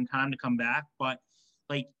just needs some time to come back. But,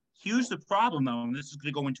 here's the problem, though, and this is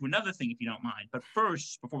going to go into another thing if you don't mind. But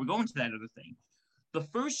first, before we go into that other thing, the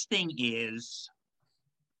first thing is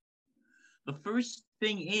I'm going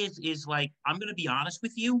to be honest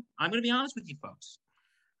with you. Folks.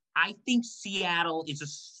 I think Seattle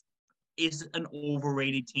is an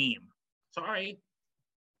overrated team. Sorry.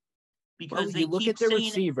 Because you look at their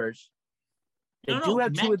receivers. They do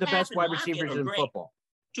have two of the best wide receivers in football.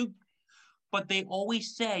 But they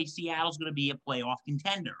always say Seattle's going to be a playoff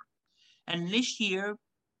contender. And this year,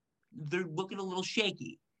 they're looking a little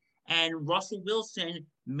shaky. And Russell Wilson,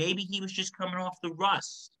 maybe he was just coming off the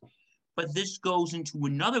rust. But this goes into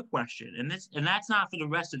another question, and that's not for the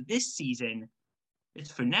rest of this season.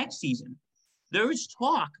 It's for next season. There is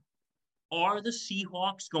talk, are the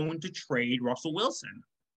Seahawks going to trade Russell Wilson?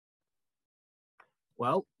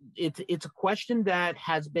 Well, it's a question that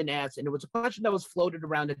has been asked, and it was a question that was floated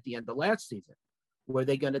around at the end of last season. Were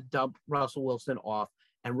they going to dump Russell Wilson off?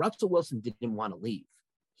 And Russell Wilson didn't want to leave.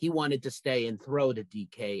 He wanted to stay and throw to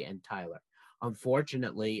DK and Tyler.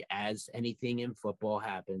 Unfortunately, as anything in football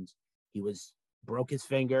happens, he broke his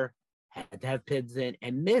finger, had to have PIDs in,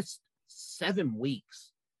 and missed 7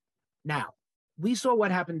 weeks. Now, we saw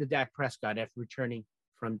what happened to Dak Prescott after returning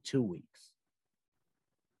from 2 weeks.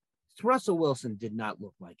 Russell Wilson did not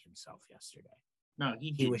look like himself yesterday. No,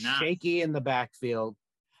 he He did was not. shaky in the backfield,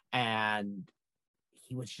 and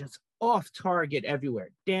he was just off target everywhere.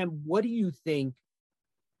 Dan, what do you think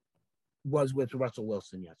was with Russell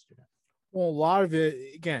Wilson yesterday? Well, a lot of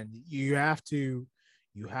it, again, you have to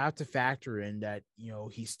factor in that,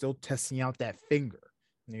 he's still testing out that finger.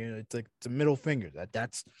 It's like the middle finger.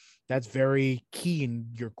 That's very key in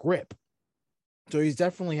your grip. So he's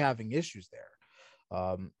definitely having issues there.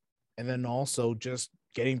 And then also just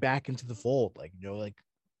getting back into the fold, like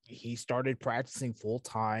he started practicing full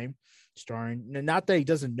time, not that he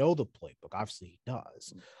doesn't know the playbook, obviously he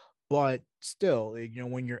does, but still,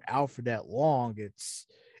 when you're out for that long,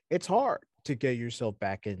 it's hard to get yourself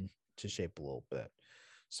back into shape a little bit.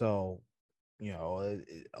 So, a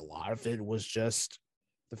lot of it was just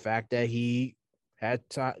the fact that he had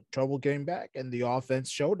trouble getting back, and the offense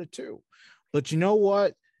showed it too. But you know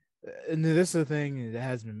what? And this is the thing that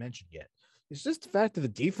hasn't been mentioned yet. It's just the fact that the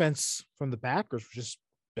defense from the Packers was just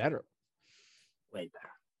better. Way better.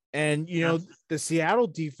 And, the Seattle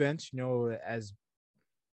defense, as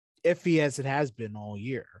iffy as it has been all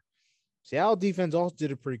year, Seattle defense also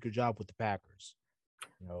did a pretty good job with the Packers.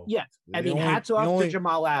 Yes. Hats off to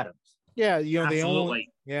Jamal Adams. Yeah, absolutely.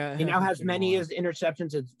 He now has many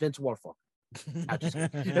interceptions as Vince Warfel.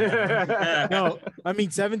 No,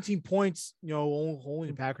 17 points, only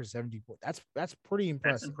the Packers 17 points. That's pretty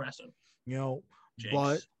impressive. That's impressive. Jinx.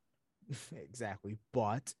 But exactly,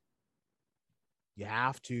 but you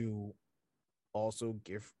have to also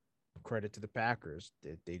give credit to the Packers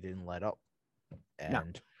that they didn't let up.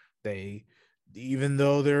 And they, even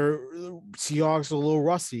though their Seahawks are a little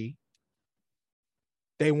rusty,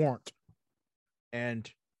 they weren't. And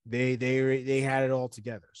they had it all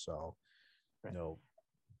together. So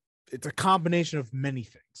it's a combination of many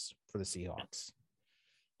things for the Seahawks.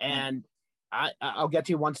 And I'll get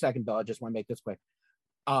to you 1 second, Bill. I just want to make this quick.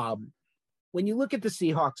 When you look at the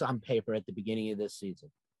Seahawks on paper at the beginning of this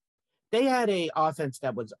season, they had a offense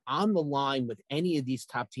that was on the line with any of these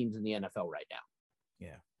top teams in the NFL right now.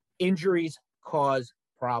 Yeah. Injuries cause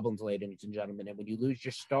problems, ladies and gentlemen. And when you lose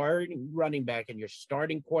your starting running back and your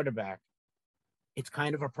starting quarterback, it's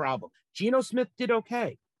kind of a problem. Geno Smith did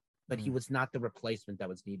okay, but he was not the replacement that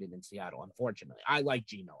was needed in Seattle, unfortunately. I like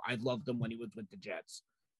Geno. I loved him when he was with the Jets.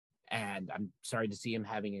 And I'm sorry to see him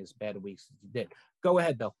having as bad a week as he did. Go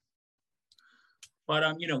ahead, Bill. But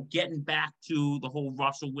getting back to the whole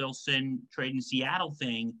Russell Wilson trade in Seattle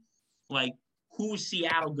thing, like, who is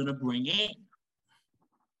Seattle gonna bring in?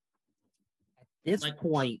 At this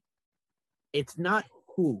point, it's not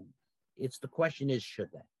who. It's the question is, should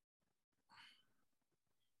they?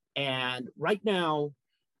 And right now,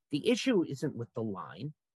 the issue isn't with the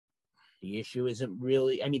line. The issue isn't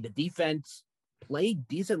really, the defense played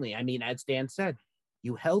decently. As Dan said,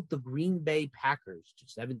 you held the Green Bay Packers to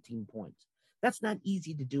 17 points. That's not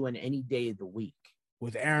easy to do on any day of the week.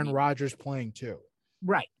 With Aaron Rodgers playing too.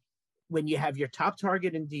 Right. When you have your top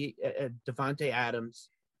target in Devontae Adams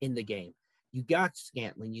in the game, you got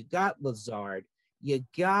Scantling, you got Lazard, you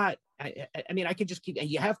got, I could just keep, and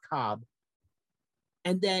you have Cobb.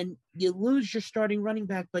 And then you lose your starting running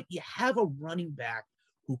back, but you have a running back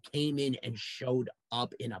who came in and showed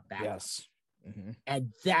up in a backup. Yes. Mm-hmm.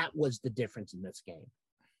 And that was the difference in this game.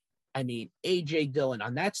 A.J. Dillon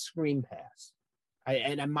on that screen pass.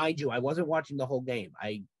 And mind you, I wasn't watching the whole game.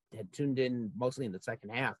 I had tuned in mostly in the second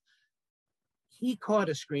half. He caught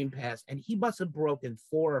a screen pass, and he must have broken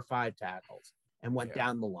 4 or 5 tackles and went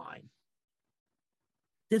down the line.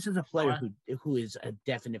 This is a player who is a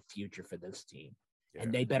definite future for this team. Yeah.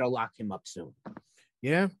 And they better lock him up soon.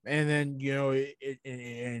 Yeah, and then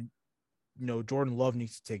Jordan Love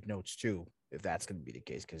needs to take notes too, if that's going to be the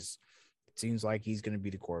case, because it seems like he's going to be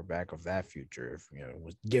the quarterback of that future. If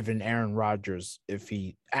was given Aaron Rodgers, if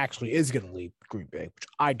he actually is going to leave Green Bay, which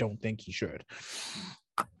I don't think he should.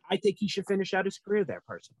 I think he should finish out his career there,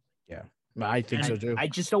 personally. Yeah, I think so too. I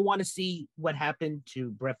just don't want to see what happened to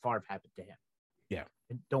Brett Favre happen to him. Yeah.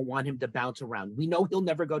 I don't want him to bounce around. We know he'll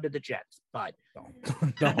never go to the Jets, but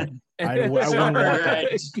no. I wouldn't want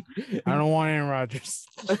that. I don't want Aaron Rodgers.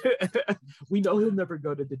 We know he'll never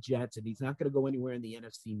go to the Jets, and he's not going to go anywhere in the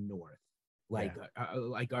NFC North, like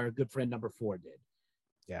our good friend number 4 did.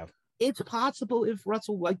 Yeah. It's possible if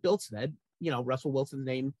Russell, like Bill said, Russell Wilson's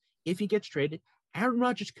name, if he gets traded, Aaron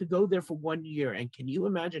Rodgers could go there for 1 year. And can you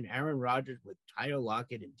imagine Aaron Rodgers with Tyler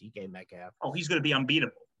Lockett and DK Metcalf? Oh, he's going to be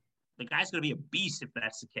unbeatable. The guy's going to be a beast if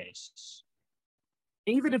that's the case.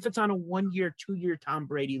 Even if it's on a 1 year, 2 year Tom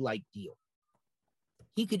Brady-like deal,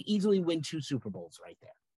 he could easily win 2 Super Bowls right there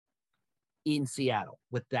in Seattle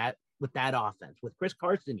with that offense, with Chris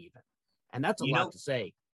Carson even. And that's a lot to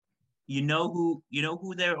say. You know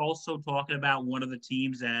who they're also talking about, one of the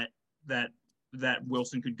teams that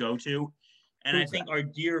Wilson could go to. And I Who's think that? our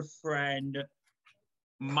dear friend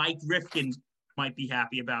Mike Rifkin might be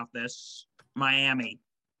happy about this. Miami.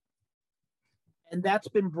 And that's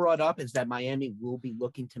been brought up, is that Miami will be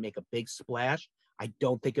looking to make a big splash. I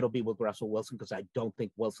don't think it'll be with Russell Wilson, because I don't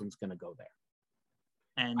think Wilson's going to go there.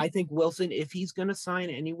 And I think Wilson, if he's going to sign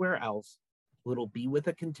anywhere else, it'll be with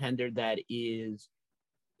a contender that is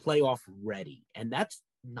playoff ready. And that's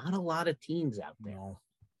not a lot of teams out there. No.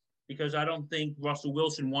 because I don't think Russell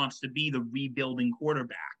Wilson wants to be the rebuilding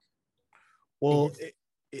quarterback. Well, Go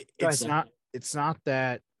it's ahead, not. It's not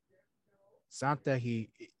that. It's not that he.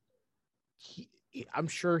 I'm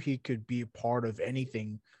sure he could be a part of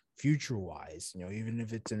anything future wise. You know, even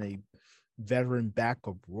if it's in a veteran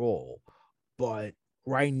backup role. But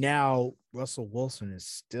right now, Russell Wilson is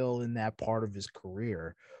still in that part of his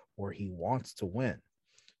career where he wants to win.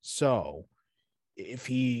 So if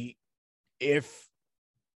he's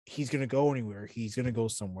going to go anywhere, he's going to go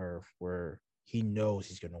somewhere where he knows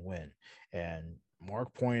he's going to win. And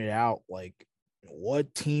Mark pointed out, like,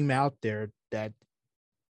 what team out there that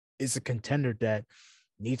is a contender that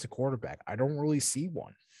needs a quarterback? I don't really see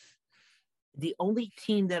one. The only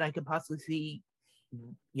team that I could possibly see,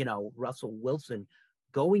 Russell Wilson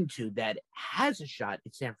going to that has a shot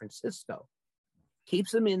is San Francisco.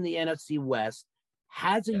 Keeps them in the NFC West,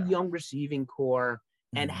 has a young receiving core,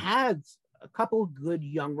 and has a couple of good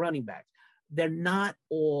young running backs. They're not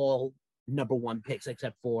all number one picks,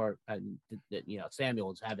 except for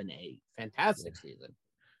Samuel's having a fantastic season.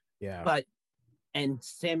 Yeah. And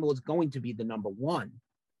Samuel is going to be the number one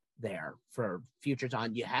there for future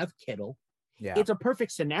time. You have Kittle. Yeah. It's a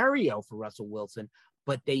perfect scenario for Russell Wilson,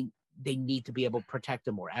 but they need to be able to protect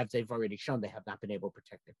him more. As they've already shown, they have not been able to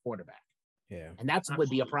protect their quarterback. Yeah. And that's would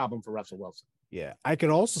be a problem for Russell Wilson. Yeah. I could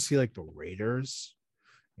also see like the Raiders,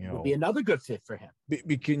 would be another good fit for him.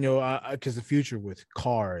 Because the future with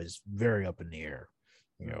Carr is very up in the air.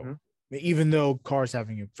 Even though Carr's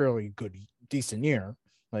having a fairly good, decent year,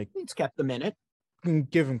 like he's kept them in it.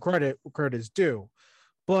 Give him credit where credit is due,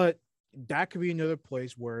 but that could be another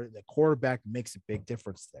place where the quarterback makes a big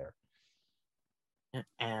difference there.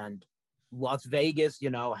 And Las Vegas,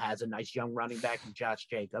 has a nice young running back in Josh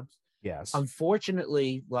Jacobs. Yes.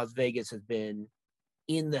 Unfortunately, Las Vegas has been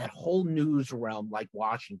in that whole news realm like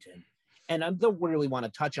Washington. And I don't really want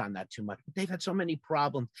to touch on that too much, but they've had so many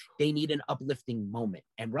problems. They need an uplifting moment.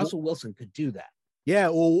 And Russell Wilson could do that. Yeah,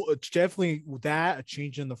 well, it's definitely that, a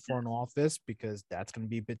change in the front office, because that's going to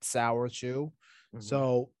be a bit sour too. Mm-hmm.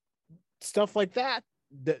 So stuff like that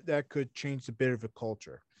could change a bit of a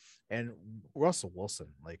culture. And Russell Wilson,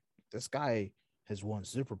 like, this guy has won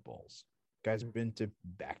Super Bowls. Guy's been to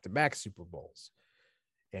back-to-back Super Bowls.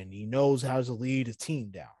 And he knows how to lead a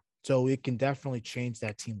team down. So it can definitely change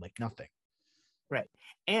that team like nothing. Right.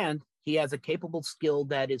 And he has a capable skill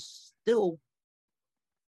that is still –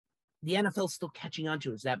 the NFL is still catching on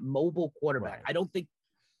to, is that mobile quarterback. Right. I don't think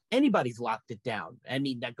anybody's locked it down. I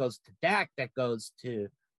mean, that goes to Dak, that goes to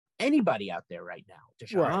anybody out there right now.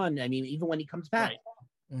 Deshaun, right. I mean, even when he comes back.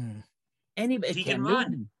 Right. Anybody he can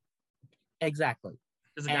run. Exactly.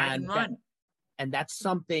 Because the guy can run. And that's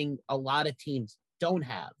something a lot of teams don't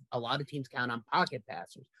have. A lot of teams count on pocket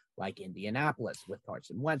passers, like Indianapolis with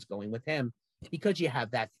Carson Wentz going with him, because you have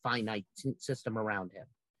that finite system around him.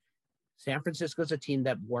 San Francisco is a team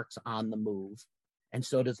that works on the move, and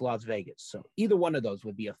so does Las Vegas. So either one of those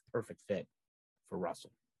would be a perfect fit for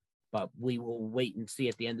Russell. But we will wait and see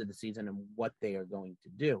at the end of the season and what they are going to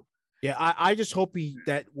do. Yeah, I just hope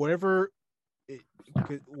that whatever the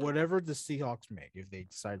Seahawks make, if they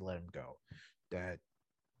decide to let him go, that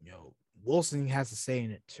Wilson has a say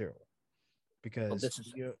in it too. Because this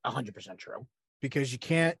is 100% true. Because you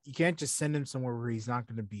can't just send him somewhere where he's not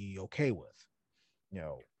going to be okay with.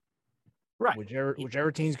 Right.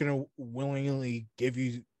 Whichever team's going to willingly give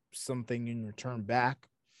you something in return back,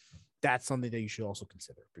 that's something that you should also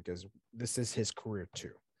consider, because this is his career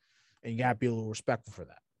too. And you got to be a little respectful for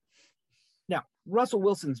that. Now, Russell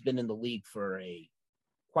Wilson's been in the league for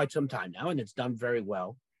quite some time now, and it's done very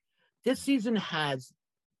well. This season has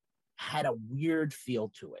had a weird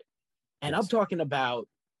feel to it. And yes. I'm talking about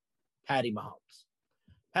Patty Mahomes.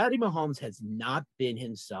 Patty Mahomes has not been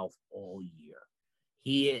himself all year.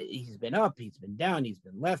 He's been up, he's been down, he's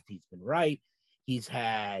been left, he's been right. He's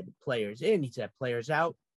had players in, he's had players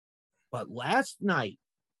out. But last night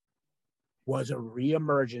was a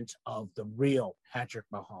reemergence of the real Patrick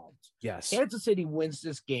Mahomes. Yes. Kansas City wins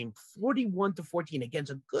this game 41-14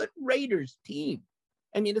 against a good Raiders team.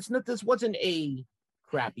 I mean, this wasn't a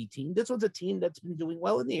crappy team. This was a team that's been doing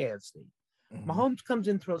well in the AFC. Mahomes comes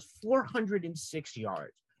in, throws 406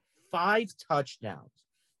 yards, 5 touchdowns.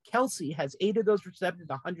 Kelsey has 8 of those receptions,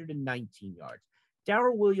 119 yards.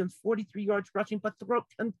 Darrell Williams, 43 yards rushing, but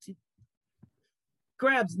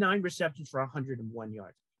grabs 9 receptions for 101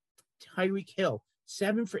 yards. Tyreek Hill,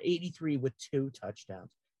 7 for 83 with 2 touchdowns.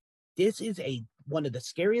 This is one of the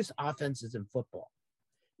scariest offenses in football.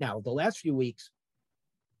 Now, the last few weeks,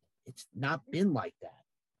 it's not been like that.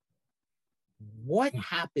 What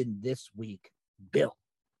happened this week, Bill?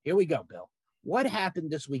 Here we go, Bill. What happened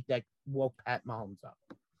this week that woke Pat Mahomes up?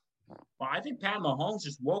 Well, I think Pat Mahomes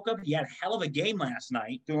just woke up. He had a hell of a game last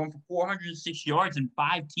night, throwing for 406 yards and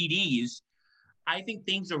 5 TDs. I think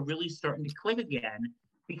things are really starting to click again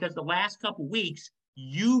because the last couple weeks,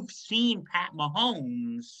 you've seen Pat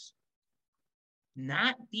Mahomes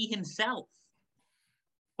not be himself.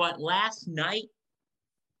 But last night,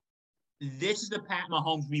 this is the Pat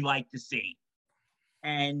Mahomes we like to see.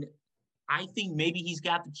 And I think maybe he's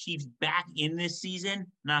got the Chiefs back in this season.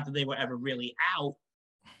 Not that they were ever really out.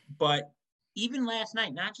 But even last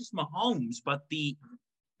night, not just Mahomes, but the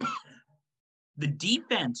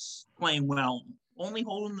defense playing well, only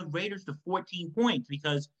holding the Raiders to 14 points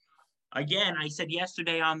because, again, I said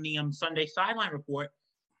yesterday on the Sunday sideline report,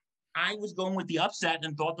 I was going with the upset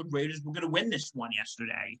and thought the Raiders were going to win this one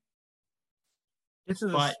yesterday. This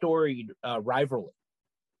is a storied rivalry,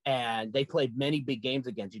 and they played many big games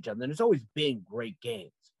against each other, and it's always been great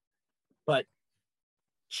games. But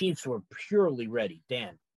Chiefs were purely ready.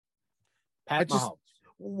 Dan, Pat Mahomes.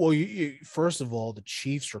 Well, first of all, the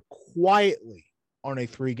Chiefs are quietly on a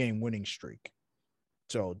 3-game winning streak.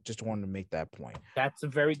 So just wanted to make that point. That's a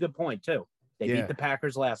very good point, too. They beat the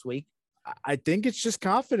Packers last week. I think it's just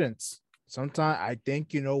confidence. Sometimes I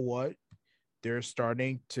think, you know what? They're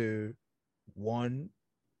starting to,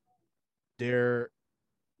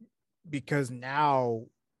 because now,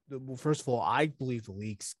 first of all, I believe the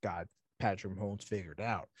league's got Patrick Mahomes figured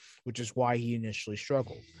out, which is why he initially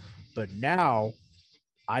struggled. But now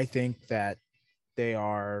I think that they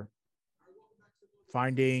are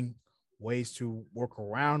finding ways to work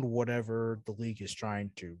around whatever the league is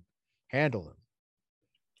trying to handle him.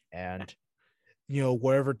 And,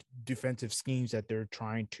 whatever defensive schemes that they're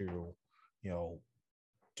trying to,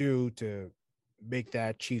 do to make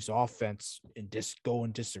that Chiefs offense go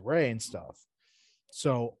in disarray and stuff.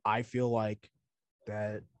 So I feel like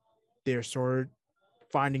that they're sort of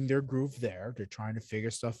finding their groove there. They're trying to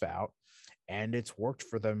figure stuff out, and it's worked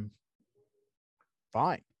for them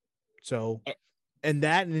fine. So,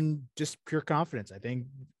 and just pure confidence. I think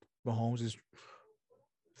Mahomes is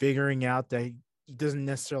figuring out that he doesn't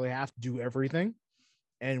necessarily have to do everything.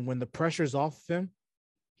 And when the pressure's off of him,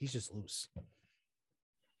 he's just loose.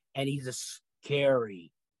 And he's a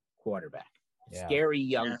scary quarterback. Scary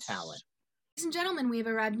young talent. Ladies and gentlemen, we have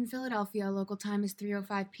arrived in Philadelphia. Local time is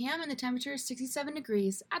 3:05 p.m. and the temperature is 67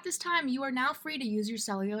 degrees. At this time, you are now free to use your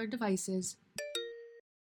cellular devices.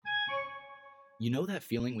 You know that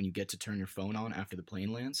feeling when you get to turn your phone on after the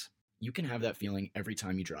plane lands? You can have that feeling every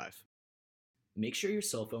time you drive. Make sure your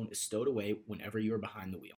cell phone is stowed away whenever you are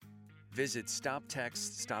behind the wheel. Visit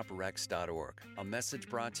StopTextStopWrecks.org, a message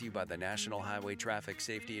brought to you by the National Highway Traffic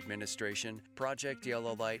Safety Administration, Project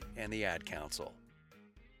Yellow Light, and the Ad Council.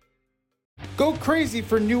 Go crazy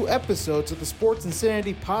for new episodes of the Sports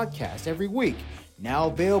Insanity podcast every week. Now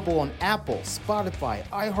available on Apple, Spotify,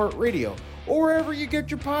 iHeartRadio, or wherever you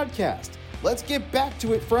get your podcast. Let's get back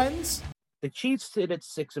to it, friends. The Chiefs sit at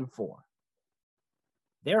 6-4.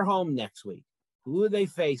 They're home next week. Who are they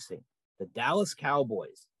facing? The Dallas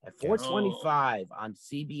Cowboys at 4:25 on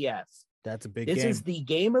CBS. That's a big game. This is the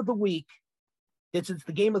game of the week. This is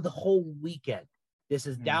the game of the whole weekend. This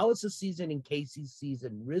is Dallas' season and KC's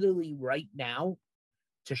season really right now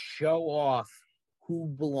to show off who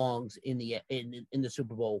belongs in the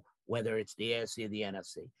Super Bowl, whether it's the AFC or the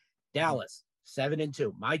NFC. Dallas,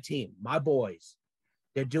 7-2. My team, my boys,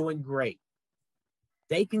 they're doing great.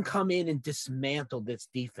 They can come in and dismantle this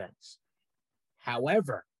defense.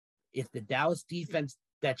 However, if the Dallas defense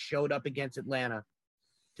that showed up against Atlanta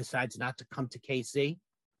decides not to come to KC,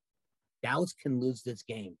 Dallas can lose this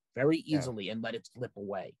game very easily and let it slip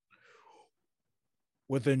away.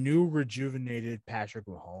 With a new rejuvenated Patrick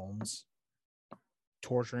Mahomes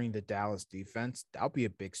torturing the Dallas defense, that'll be a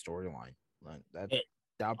big storyline. That'll be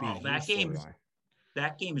a huge storyline.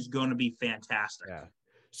 That game is going to be fantastic. Yeah.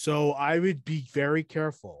 So I would be very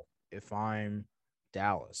careful if I'm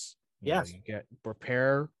Dallas. You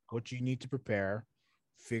prepare what you need to prepare,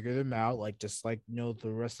 figure them out, just like the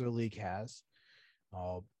rest of the league has,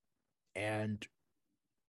 and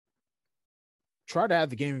try to have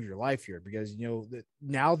the game of your life here because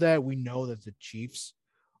now that we know that the Chiefs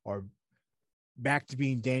are back to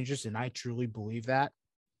being dangerous, and I truly believe that.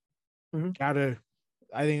 Mhm.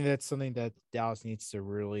 I think that's something that Dallas needs to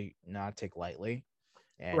really not take lightly.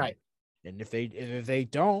 And Right. and if they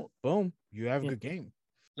don't, boom, you have a Yeah. good game.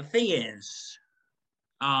 The thing is,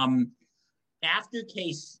 after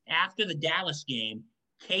the Dallas game,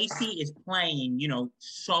 KC is playing,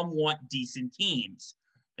 somewhat decent teams.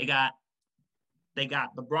 They got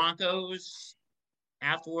the Broncos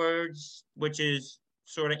afterwards, which is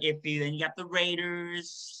sort of iffy. Then you got the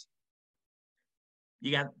Raiders.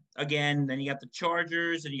 Then you got the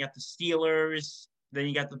Chargers, and you got the Steelers. Then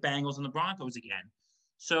you got the Bengals and the Broncos again.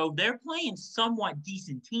 So they're playing somewhat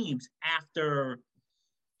decent teams after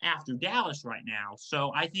Dallas right now.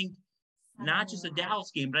 So I think not just the Dallas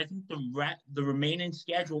game, but I think the remaining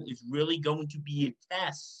schedule is really going to be a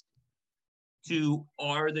test to,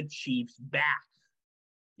 are the Chiefs back?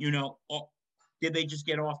 Did they just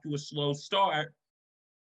get off to a slow start,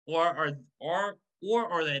 or are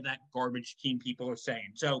they that garbage team people are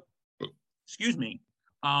saying? So, excuse me.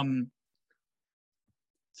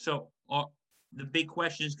 So the big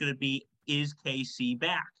question is going to be: is KC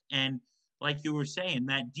back? And like you were saying,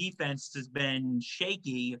 that defense has been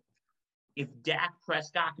shaky. If Dak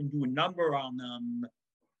Prescott can do a number on them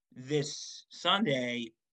this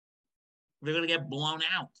Sunday, they're going to get blown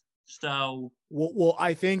out. So, well,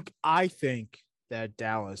 I think that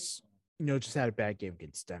Dallas, just had a bad game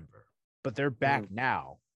against Denver, but they're back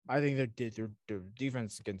now. I think their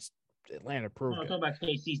defense against Atlanta proved I'm it. talking about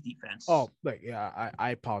KC's defense. Oh, but yeah,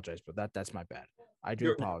 I apologize, but that's my bad. I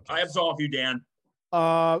do apologize. I absolve you, Dan.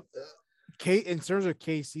 In terms of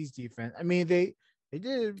KC's defense, I mean they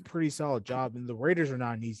did a pretty solid job, and the Raiders are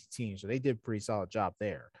not an easy team, so they did a pretty solid job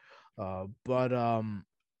there. But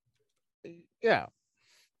yeah,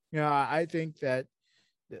 I think that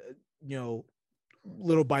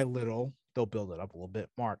little by little they'll build it up a little bit.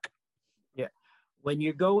 Mark, Yeah, when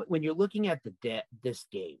you're looking at this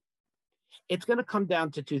game, it's going to come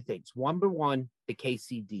down to two things. Number one, the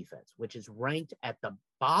KC defense, which is ranked at the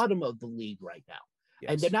bottom of the league right now.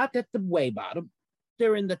 yes. And they're not at the way bottom.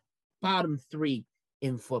 They're in the bottom 3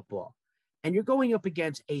 in football. And you're going up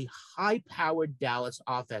against a high-powered Dallas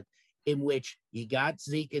offense in which you got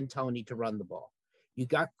Zeke and Tony to run the ball. You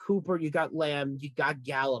got Cooper, you got Lamb, you got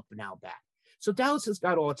Gallup now back. So Dallas has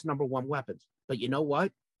got all its number one weapons. But you know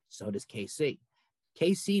what? So does KC.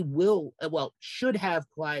 KC should have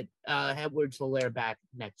Clyde Edwards-Helaire back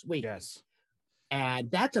next week. Yes. And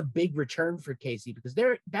that's a big return for KC because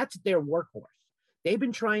that's their workhorse. They've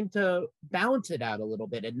been trying to balance it out a little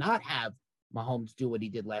bit and not have Mahomes do what he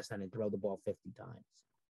did last night and throw the ball 50 times.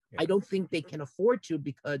 Yeah. I don't think they can afford to,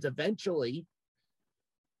 because eventually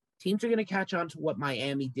teams are going to catch on to what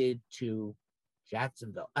Miami did to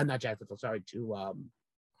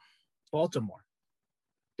Baltimore.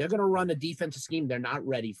 They're going to run a defensive scheme they're not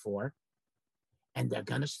ready for, and they're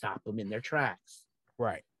going to stop them in their tracks.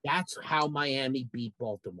 Right. That's how Miami beat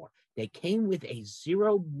Baltimore. They came with a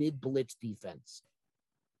 0 mid-blitz defense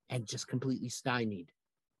and just completely stymied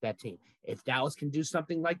that team. If Dallas can do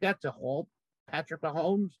something like that to halt Patrick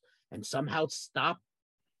Mahomes and somehow stop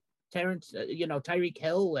Tyreek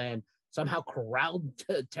Hill and somehow corral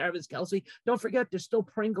Travis Kelce, don't forget there's still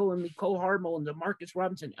Pringle and Nicole Harmel and DeMarcus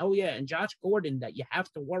Robinson. Oh, yeah, and Josh Gordon that you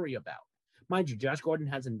have to worry about. Mind you, Josh Gordon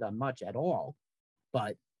hasn't done much at all,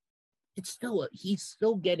 but he's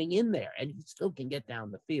still getting in there, and he still can get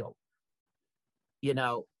down the field.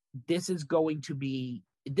 This is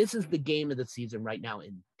the game of the season right now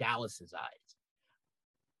in Dallas's eyes.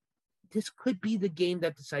 This could be the game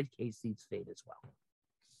that decides KC's fate as well.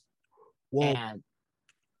 Well, and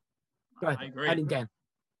go ahead. I agree. Dan.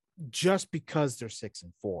 Just because they're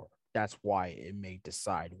 6-4, that's why it may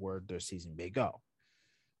decide where their season may go.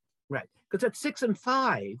 Right, because at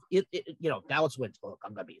 6-5, Dallas wins. Look,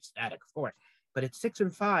 I'm going to be ecstatic, of course. But at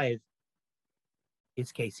 6-5,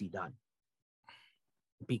 is KC done?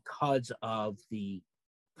 Because of the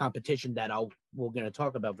competition that we're going to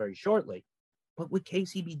talk about very shortly. But would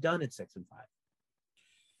KC be done at 6-5?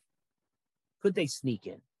 Could they sneak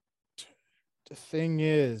in? The thing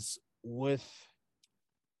is, with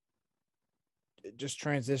just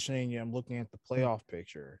transitioning, I'm looking at the playoff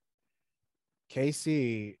picture.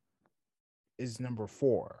 KC is number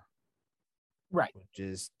 4, right, which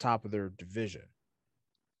is top of their division.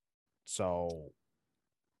 So,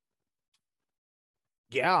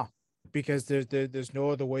 yeah, because there's no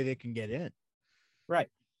other way they can get in. Right.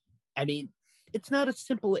 I mean, it's not a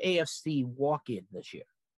simple AFC walk-in this year.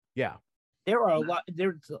 Yeah.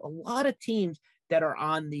 There's a lot of teams that are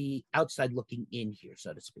on the outside looking in here,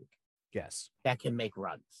 so to speak. Yes. That can make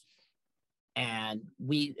runs. And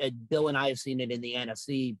Bill and I have seen it in the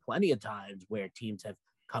NFC plenty of times where teams have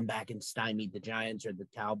come back and stymied the Giants or the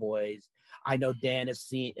Cowboys. I know Dan has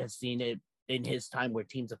seen it in his time where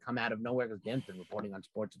teams have come out of nowhere, because Dan's been reporting on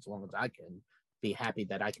sports as long as I can be happy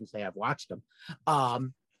that I can say I've watched them.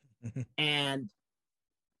 And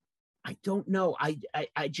I don't know.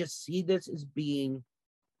 I just see this as being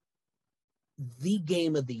the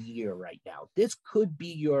game of the year right now. This could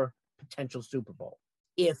be your potential Super Bowl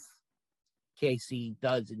if KC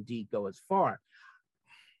does indeed go as far.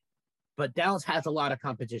 But Dallas has a lot of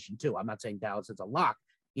competition too. I'm not saying Dallas is a lock,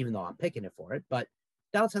 even though I'm picking it for it, but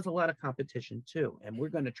Dallas has a lot of competition too. And we're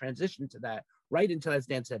going to transition to that right into, as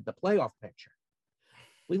Dan said, the playoff picture.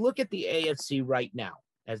 We look at the AFC right now.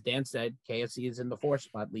 As Dan said, KFC is in the 4th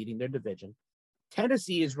spot, leading their division.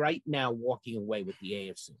 Tennessee is right now walking away with the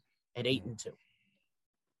AFC at 8-2.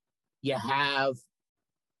 You have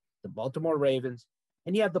the Baltimore Ravens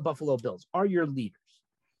and you have the Buffalo Bills are your leaders.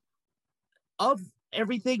 Of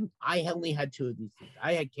everything, I only had 2 of these teams.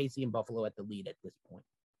 I had KC and Buffalo at the lead at this point.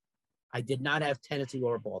 I did not have Tennessee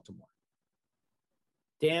or Baltimore.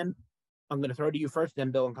 Dan, I'm going to throw to you first,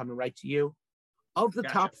 then Bill, I'm coming right to you. Of the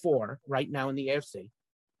top 4 right now in the AFC,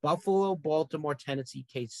 Buffalo, Baltimore, Tennessee,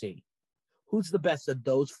 KC, who's the best of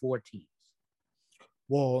those 4 teams?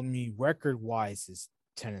 Well, I mean, record-wise is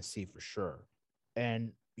Tennessee for sure.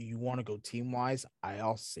 And you want to go team-wise, I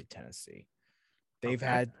also say Tennessee.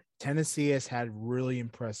 Tennessee has had really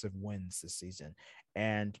impressive wins this season.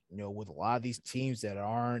 And, with a lot of these teams that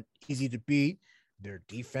aren't easy to beat, their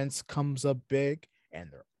defense comes up big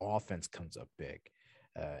and their offense comes up big.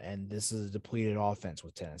 And this is a depleted offense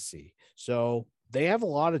with Tennessee. So they have a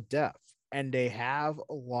lot of depth and they have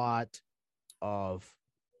a lot of,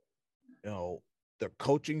 their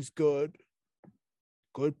coaching's good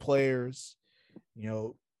players,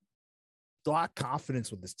 a lot of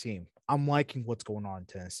confidence with this team. I'm liking what's going on in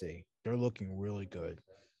Tennessee. They're looking really good.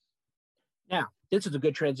 Now, this is a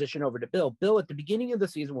good transition over to Bill. Bill, at the beginning of the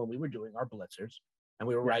season when we were doing our blitzers and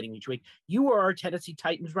we were writing each week, you were our Tennessee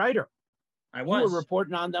Titans writer. I was. You were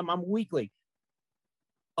reporting on them on weekly.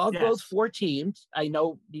 Of those 4 teams, I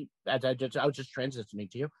know, I was just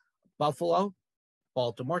transitioning to you, Buffalo,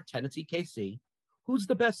 Baltimore, Tennessee, KC. Who's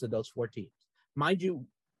the best of those 4 teams? Mind you,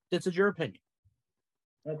 this is your opinion.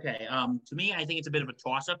 Okay. To me, I think it's a bit of a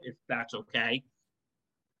toss-up, if that's okay.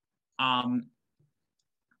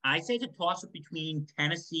 I say it's a toss-up between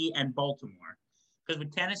Tennessee and Baltimore. Because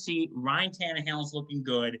with Tennessee, Ryan Tannehill's looking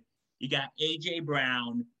good. You got A.J.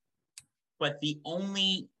 Brown. But the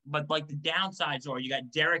downsides are you got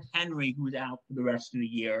Derrick Henry, who's out for the rest of the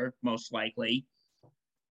year, most likely.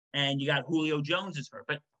 And you got Julio Jones is hurt.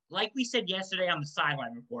 But like we said yesterday on the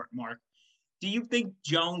sideline report, Mark, do you think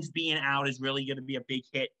Jones being out is really going to be a big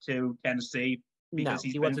hit to Tennessee? Because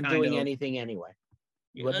he wasn't doing anything anyway.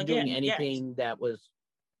 He wasn't doing anything that was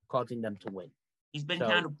causing them to win. He's been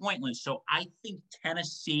kind of pointless. So I think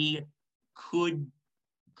Tennessee could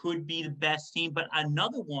be the best team. But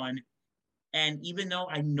another one, and even though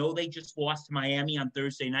I know they just lost to Miami on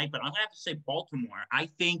Thursday night, but I'm going to have to say Baltimore. I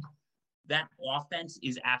think that offense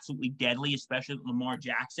is absolutely deadly, especially with Lamar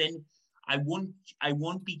Jackson. I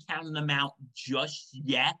wouldn't be counting them out just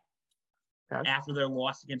yet after their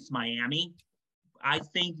loss against Miami. I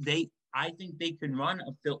think they can run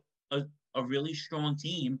a really strong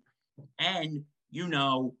team. And,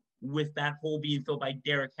 with that hole being filled by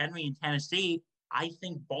Derrick Henry in Tennessee, I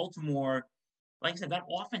think Baltimore, like I said, that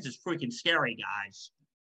offense is freaking scary, guys.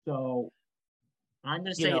 So I'm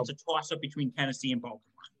going to say it's a toss-up between Tennessee and Baltimore.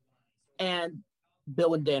 And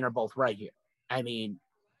Bill and Dan are both right here. I mean,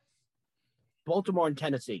 Baltimore and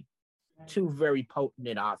Tennessee, 2 very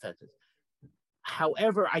potent offenses.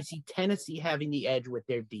 However, I see Tennessee having the edge with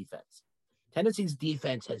their defense. Tennessee's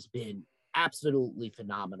defense has been absolutely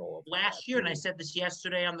phenomenal. Last year, and I said this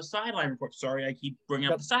yesterday on the sideline report. Sorry, I keep bringing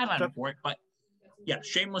up the sideline report, but yeah,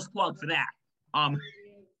 shameless plug for that.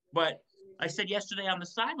 But I said yesterday on the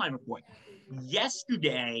sideline report.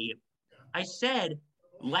 Yesterday, I said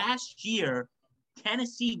last year,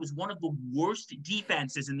 Tennessee was one of the worst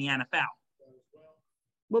defenses in the NFL.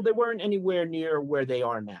 Well, they weren't anywhere near where they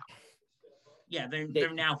are now. Yeah,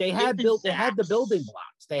 they're now. They had the building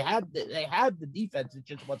blocks. They had the defense. It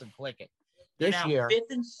just wasn't clicking. This year,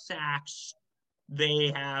 5th in sacks.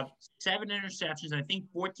 They have 7 interceptions. I think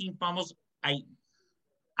 14 fumbles.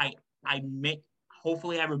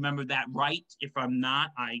 Hopefully I remember that right. If I'm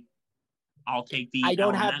not, I'll take the. I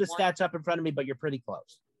don't have the stats up in front of me, but you're pretty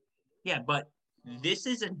close. Yeah, but this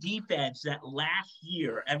is a defense that last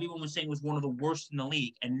year everyone was saying was one of the worst in the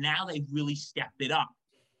league, and now they've really stepped it up.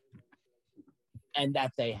 And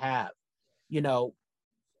that they have,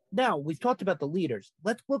 Now, we've talked about the leaders.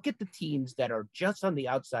 Let's look at the teams that are just on the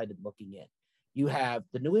outside and looking in. You have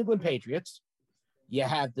the New England Patriots, you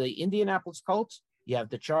have the Indianapolis Colts, you have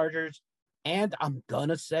the Chargers, and I'm going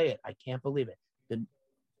to say it. I can't believe it.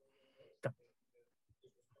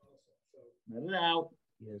 Let it out.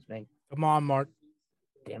 Excuse me. Come on, Mark.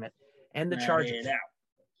 Damn it. And the Let Chargers. it out.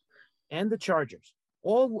 And the Chargers,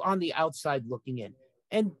 all on the outside looking in.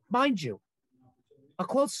 And mind you, a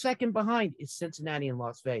close second behind is Cincinnati and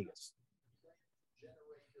Las Vegas.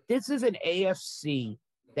 This is an AFC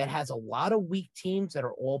that has a lot of weak teams that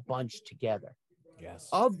are all bunched together. Yes.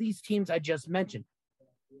 Of these teams I just mentioned,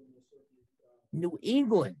 New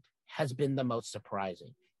England has been the most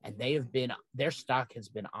surprising, and their stock has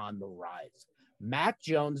been on the rise. Mac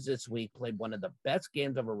Jones this week played one of the best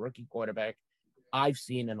games of a rookie quarterback I've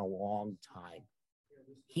seen in a long time.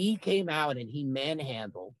 He came out and he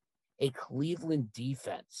manhandled a Cleveland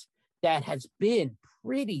defense that has been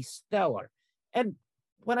pretty stellar. And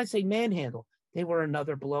when I say manhandle, they were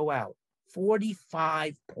another blowout.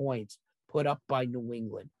 45 points put up by New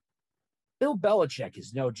England. Bill Belichick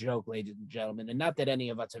is no joke, ladies and gentlemen, and not that any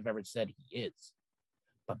of us have ever said he is.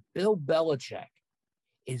 But Bill Belichick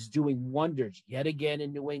is doing wonders yet again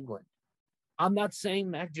in New England. I'm not saying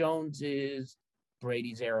Mac Jones is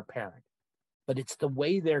Brady's heir apparent, but it's the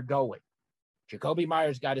way they're going. Jacoby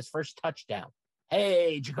Myers got his first touchdown.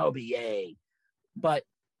 Hey, Jacoby, yay. But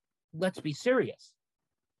let's be serious.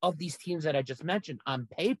 Of these teams that I just mentioned, on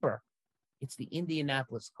paper, it's the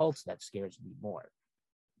Indianapolis Colts that scares me more.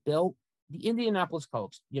 Bill, the Indianapolis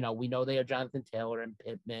Colts, we know they have Jonathan Taylor and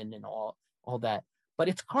Pittman and all that, but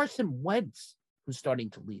it's Carson Wentz who's starting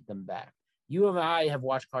to lead them back. You and I have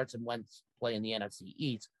watched Carson Wentz play in the NFC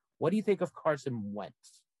East. What do you think of Carson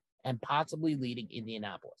Wentz and possibly leading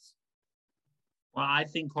Indianapolis? Well, I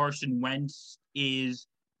think Carson Wentz is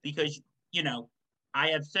because, I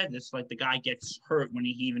have said this, like the guy gets hurt when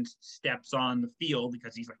he even steps on the field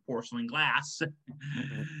because he's like porcelain glass.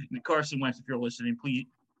 Carson Wentz, if you're listening, please,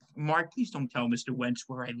 Mark, please don't tell Mr. Wentz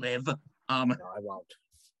where I live. No, I won't.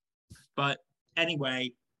 But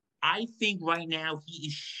anyway, I think right now he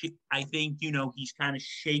is. I think he's kind of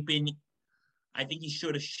shaping. I think he's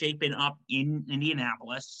sort of shaping up in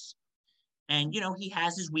Indianapolis, and he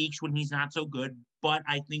has his weeks when he's not so good. But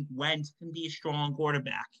I think Wentz can be a strong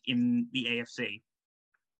quarterback in the AFC.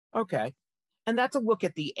 Okay, and that's a look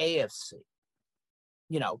at the AFC.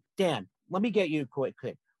 Dan, let me get you quick.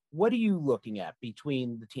 What are you looking at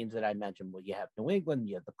between the teams that I mentioned? Well, you have New England,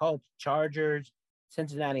 you have the Colts, Chargers,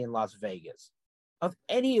 Cincinnati, and Las Vegas. Of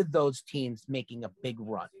any of those teams making a big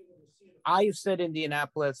run, I've said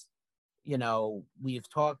Indianapolis. We've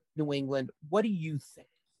talked New England. What do you think?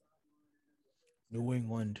 New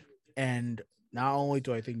England. And not only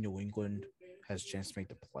do I think New England has a chance to make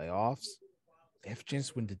the playoffs, they have a chance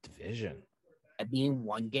to win the division. At being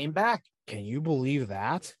one game back. Can you believe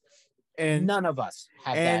that? And none of us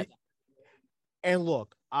have that. And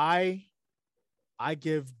look, I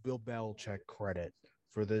give Bill Belichick credit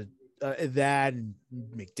for that and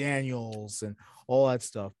McDaniels and all that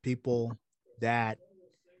stuff. People that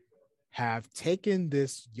have taken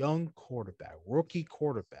this young quarterback, rookie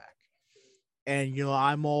quarterback, and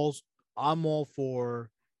I'm all for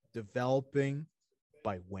developing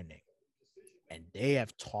by winning, and they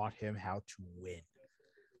have taught him how to win.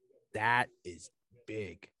 That is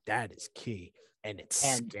big. That is key, and it's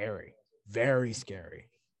scary, very scary.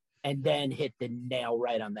 And then hit the nail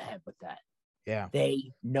right on the head with that. Yeah,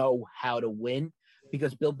 they know how to win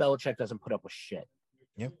because Bill Belichick doesn't put up with shit.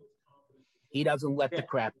 Yep. He doesn't let the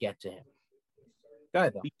crap get to him. Go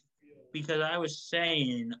ahead, Bill. Because I was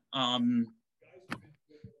saying, I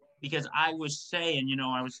was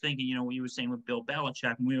thinking, what you were saying with Bill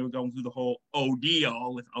Belichick, and we were going through the whole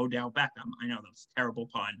ODO with Odell Beckham. I know that was a terrible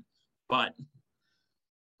pun, but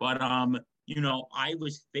I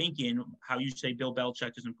was thinking how you say Bill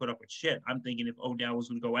Belichick doesn't put up with shit. I'm thinking if Odell was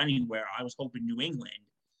going to go anywhere, I was hoping New England,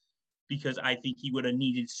 because I think he would have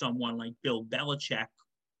needed someone like Bill Belichick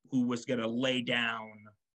who was going to lay down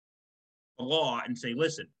the law and say,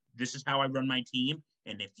 listen, this is how I run my team,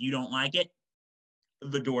 and if you don't like it,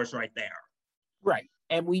 the door's right there. Right.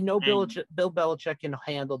 And we know Bill Belichick can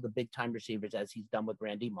handle the big-time receivers as he's done with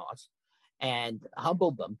Randy Moss and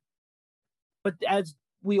humbled them. But as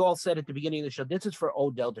we all said at the beginning of the show, this is for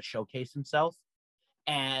Odell to showcase himself.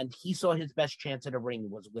 And he saw his best chance at a ring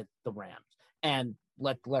was with the Rams. And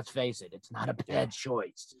let's face it, it's not a bad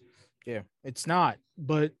choice. Yeah, it's not.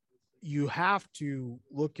 But you have to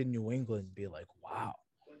look in New England and be like, wow.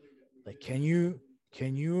 Like, can you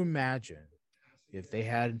imagine if they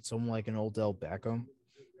had someone like an Odell Beckham?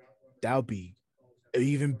 That would be an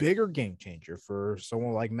even bigger game changer for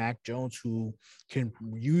someone like Mac Jones, who can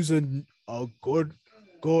use a good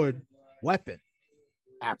weapon.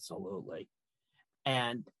 Absolutely.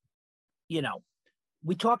 And,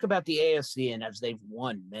 we talk about the AFC, and as they've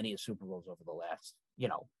won many Super Bowls over the last,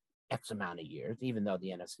 X amount of years, even though the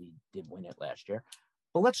NFC did win it last year.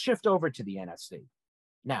 But let's shift over to the NFC.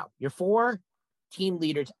 Now, your 4 team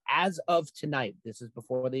leaders as of tonight, this is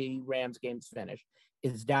before the Rams game's finished,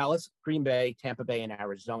 is Dallas, Green Bay, Tampa Bay, and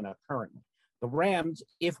Arizona currently. The Rams,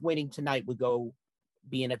 if winning tonight, would go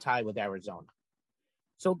be in a tie with Arizona.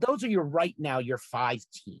 So those are your 5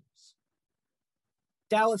 teams.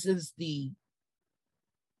 Dallas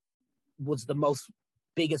was the most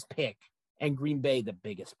biggest pick, and Green Bay the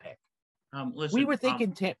biggest pick. Listen, we were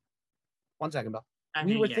thinking one second, Bill.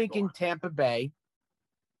 We were thinking Tampa Bay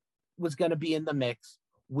was going to be in the mix.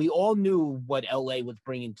 We all knew what LA was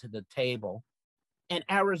bringing to the table, and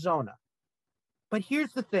Arizona. But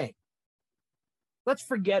here's the thing. Let's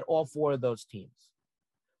forget all 4 of those teams.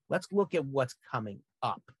 Let's look at what's coming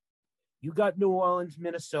up. You got New Orleans,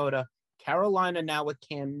 Minnesota, Carolina now with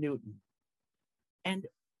Cam Newton. And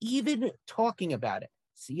even talking about it,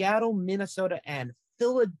 Seattle, Minnesota, and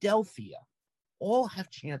Philadelphia all have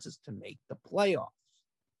chances to make the playoffs.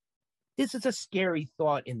 This is a scary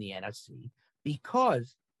thought in the NFC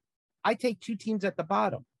because I take 2 teams at the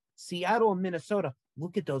bottom, Seattle and Minnesota.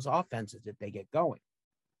 Look at those offenses if they get going.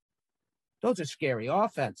 Those are scary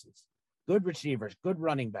offenses. Good receivers, good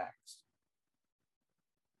running backs.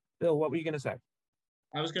 Bill, what were you going to say?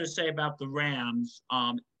 I was going to say about the Rams.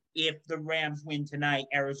 If the Rams win tonight,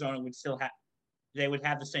 Arizona would still they would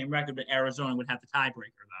have the same record, but Arizona would have the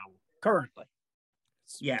tiebreaker, though. Currently.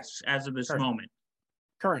 Yes, as of this moment.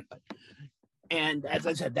 Currently. And as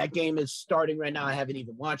I said, that game is starting right now. I haven't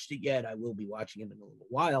even watched it yet. I will be watching it in a little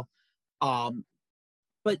while.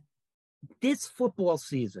 But this football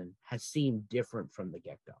season has seemed different from the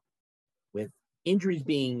get-go, with injuries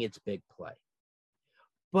being its big play.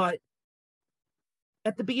 But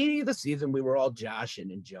at the beginning of the season, we were all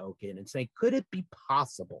joshing and joking and saying, could it be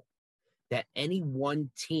possible that any one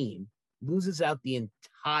team loses out the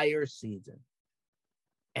entire season?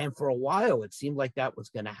 And for a while, it seemed like that was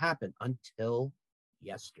going to happen until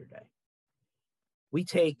yesterday. We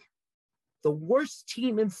take the worst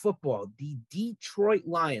team in football, the Detroit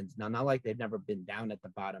Lions. Now, not like they've never been down at the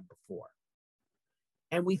bottom before.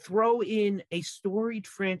 And we throw in a storied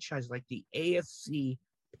franchise like the AFC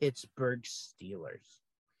Pittsburgh Steelers.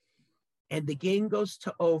 And the game goes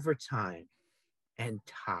to overtime and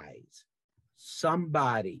ties.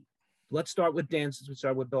 Somebody, let's start with Dan since we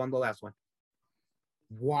started with Bill on the last one.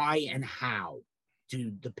 Why and how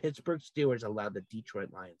do the Pittsburgh Steelers allow the Detroit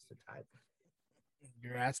Lions to tie?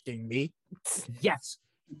 You're asking me? Yes.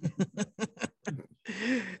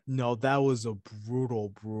 No, that was a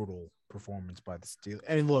brutal performance by the Steelers.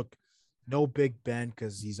 And look, no Big Ben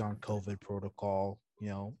because he's on COVID protocol.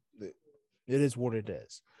 It is what it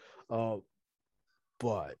is.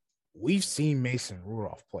 But we've seen Mason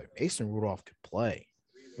Rudolph play. Mason Rudolph could play.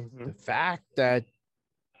 Mm-hmm. The fact that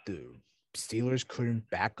the Steelers couldn't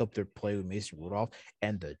back up their play with Mason Rudolph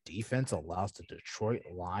and the defense allows the Detroit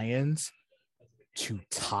Lions to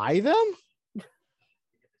tie them,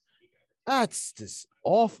 that's just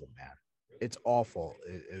awful, man. It's awful.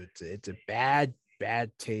 It's a bad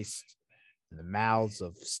taste in the mouths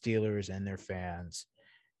of Steelers and their fans.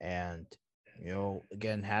 And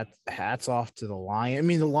again, hats off to the Lions. I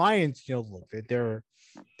mean, the Lions, look, they're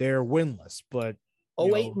winless, but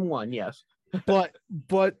 8-1, yes.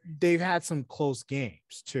 but they've had some close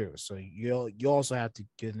games too. So you also have to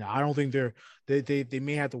get. I don't think they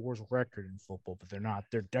may have the worst record in football, but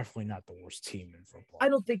they're definitely not the worst team in football. I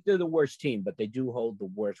don't think they're the worst team, but they do hold the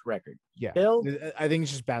worst record. Yeah, Bill, I think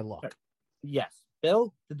it's just bad luck. Yes,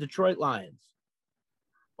 Bill, the Detroit Lions.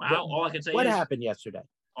 Wow, all I can say what happened yesterday?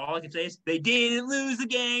 All I can say is they didn't lose the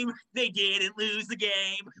game. They didn't lose the game.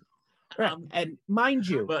 Right. And mind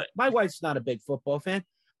you, my wife's not a big football fan,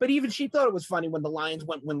 but even she thought it was funny when the Lions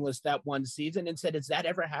went winless that one season and said, has that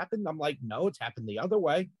ever happened? I'm like, no, it's happened the other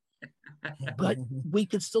way. But we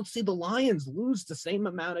could still see the Lions lose the same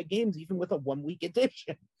amount of games, even with a 1-week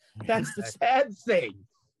edition. That's the sad thing.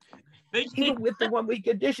 Even with the 1-week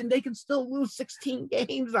edition, they can still lose 16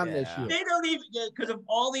 games on this year. They don't even, because of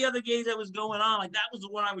all the other games that was going on, like that was the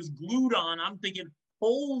one I was glued on. I'm thinking,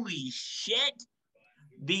 holy shit.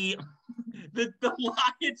 The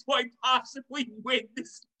Lions might possibly win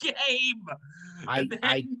this game.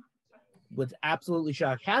 I was absolutely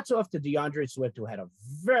shocked. Hats off to DeAndre Swift, who had a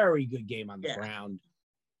very good game on the ground.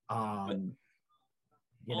 Also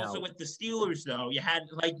with the Steelers, though, you had,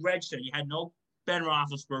 like Reg said, you had no Ben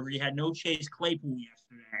Roethlisberger. You had no Chase Claypool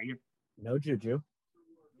yesterday. No Juju.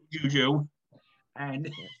 Juju.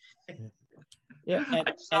 And Yeah,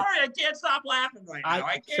 I'm sorry, I can't stop laughing right now.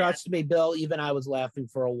 I can't. Trust me, Bill. Even I was laughing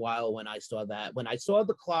for a while when I saw that. When I saw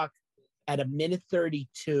the clock at a minute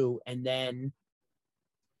 32, and then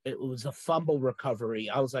it was a fumble recovery,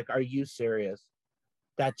 I was like, "Are you serious?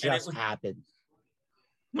 That just happened."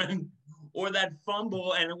 Or that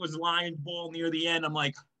fumble, and it was Lions ball near the end. I'm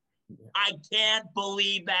like, I can't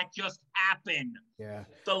believe that just happened. Yeah,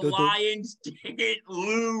 the Lions didn't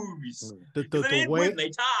lose. They didn't win, they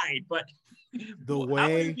tied, but the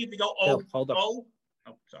way you have to go, hold up. Oh,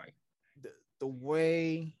 sorry. The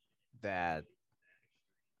way that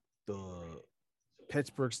the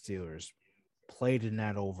Pittsburgh Steelers played in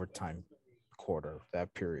that overtime quarter,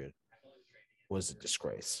 that period, was a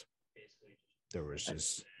disgrace. There was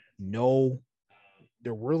just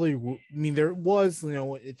there was,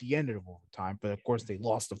 at the end of overtime, but of course they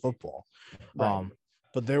lost the football. Right.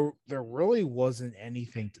 But there really wasn't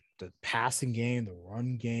anything, the passing game, the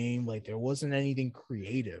run game, like there wasn't anything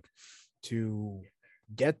creative to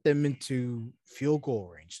get them into field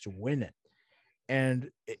goal range to win it.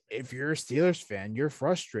 And if you're a Steelers fan, you're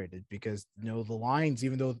frustrated because the Lions,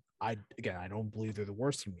 even though I don't believe they're the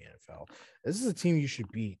worst team in the NFL, this is a team you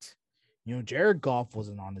should beat. Jared Goff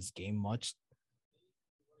wasn't on his game much.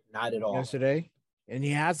 Not at all. Yesterday, and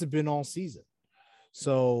he hasn't been all season.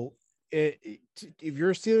 So if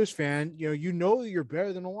you're a Steelers fan, you know that you're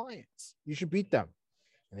better than the Lions. You should beat them,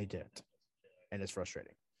 and they didn't, and it's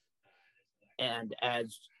frustrating. And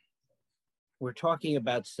as we're talking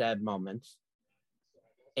about sad moments,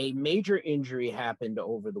 a major injury happened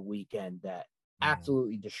over the weekend that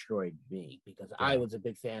absolutely destroyed me because I was a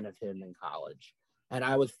big fan of him in college, and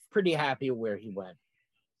I was pretty happy where he went.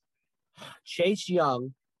 Chase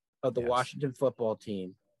Young of the Washington football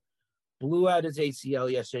team blew out his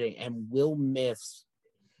ACL yesterday and will miss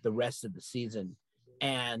the rest of the season.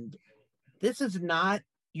 And this is not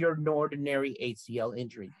your ordinary ACL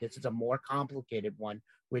injury. This is a more complicated one,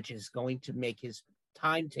 which is going to make his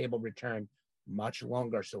timetable return much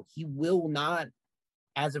longer. So he will not,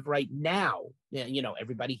 as of right now,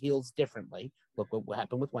 everybody heals differently. Look what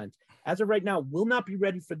happened with Wentz. As of right now, will not be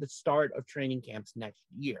ready for the start of training camps next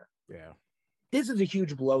year. Yeah. This is a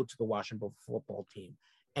huge blow to the Washington football team.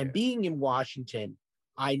 And being in Washington,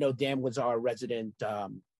 I know Dan was our resident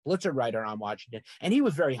blitzer writer on Washington, and he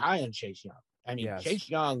was very high on Chase Young. I mean, Chase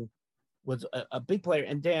Young was a big player.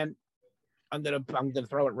 And Dan, I'm gonna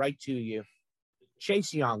throw it right to you.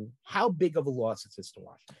 Chase Young, how big of a loss is this to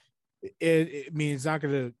Washington? It's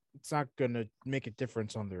not gonna make a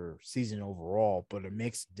difference on their season overall, but it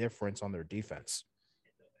makes a difference on their defense,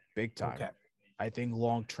 big time. Okay. I think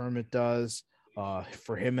long term it does.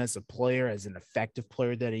 For him as a player, as an effective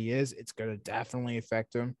player that he is, it's going to definitely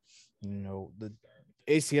affect him. The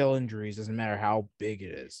ACL injuries, doesn't matter how big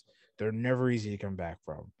it is, they're never easy to come back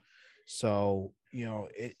from. So,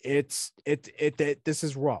 this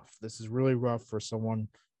is rough. This is really rough for someone,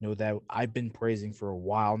 that I've been praising for a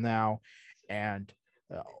while now. And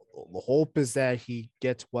the hope is that he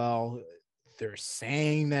gets well. They're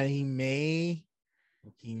saying that he may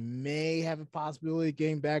have a possibility of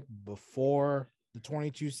getting back before the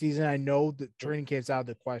 22 season. I know the training camp's out of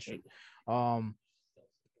the question.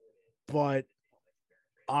 But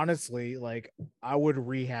honestly, I would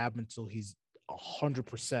rehab until he's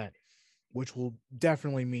 100%, which will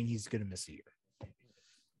definitely mean he's going to miss a year.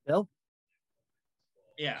 Bill?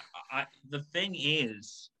 Yeah. The thing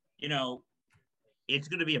is, it's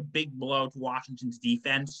going to be a big blow to Washington's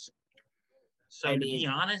defense. So to be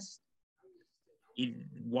honest, in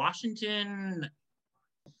Washington,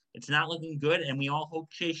 it's not looking good, and we all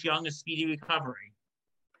hope Chase Young a speedy recovery.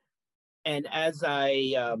 And as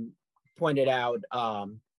I pointed out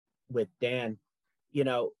with Dan,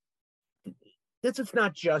 this is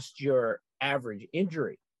not just your average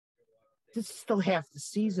injury. This is still half the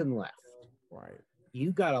season left. Right.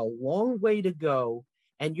 You got a long way to go,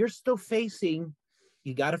 and you're still you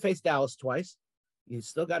got to face Dallas twice. You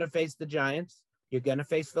still got to face the Giants. You're going to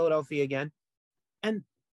face Philadelphia again. And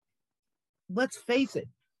let's face it,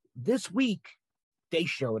 this week they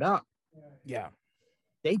showed up. Yeah.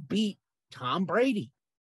 They beat Tom Brady.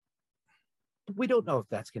 But we don't know if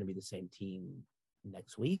that's going to be the same team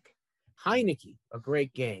next week. Heineke, a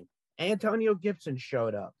great game. Antonio Gibson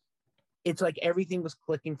showed up. It's like everything was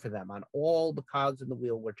clicking for them on all the cogs in the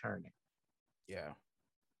wheel were turning. Yeah.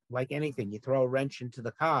 Like anything, you throw a wrench into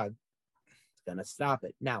the cog, it's going to stop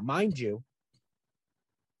it. Now, mind you,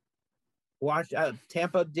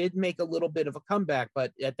 Tampa did make a little bit of a comeback,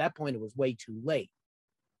 but at that point it was way too late.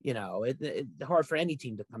 It's hard for any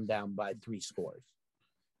team to come down by 3 scores.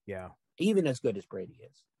 Yeah. Even as good as Brady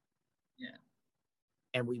is. Yeah.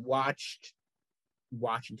 And we watched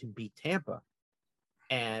Washington beat Tampa.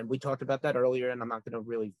 And we talked about that earlier, and I'm not going to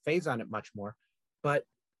really phase on it much more. But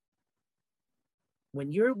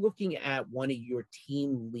when you're looking at one of your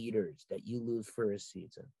team leaders that you lose for a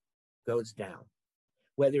season goes down,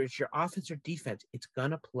 whether it's your offense or defense, it's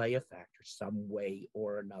going to play a factor some way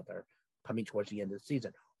or another coming towards the end of the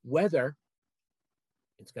season. Whether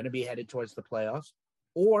it's going to be headed towards the playoffs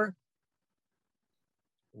or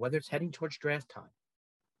whether it's heading towards draft time.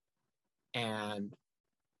 And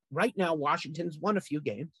right now, Washington's won a few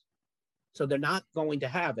games, so they're not going to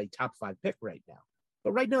have a top 5 pick right now.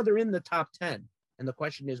 But right now, they're in the top 10. And the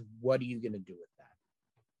question is, what are you going to do with that?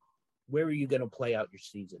 Where are you going to play out your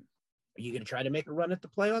season? Are you going to try to make a run at the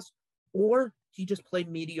playoffs? Or do you just play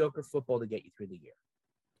mediocre football to get you through the year?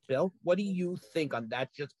 Bill, what do you think on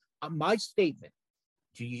that? Just on my statement,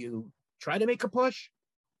 do you try to make a push,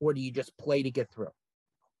 or do you just play to get through?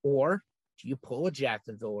 Or do you pull a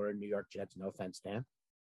Jacksonville or a New York Jets, no offense, Dan,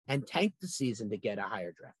 and tank the season to get a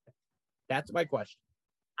higher draft pick? That's my question.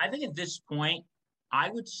 I think at this point, I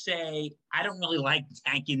would say I don't really like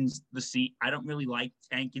tanking I don't really like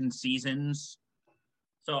tanking seasons.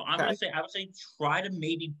 So I'm going to say, I would say try to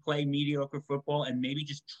maybe play mediocre football and maybe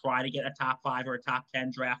just try to get a top 5 or a top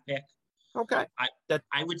 10 draft pick. Okay.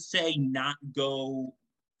 I would say not go.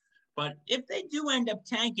 But if they do end up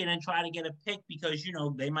tanking and try to get a pick because,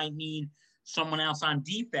 they might need someone else on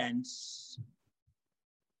defense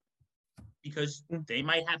because they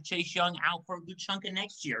might have Chase Young out for a good chunk of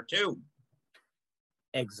next year too.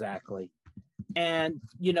 Exactly. And,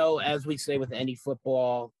 as we say with any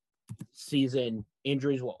football season,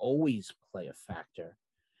 injuries will always play a factor.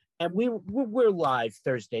 And we're live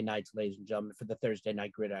Thursday nights, ladies and gentlemen, for the Thursday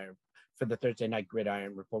Night Gridiron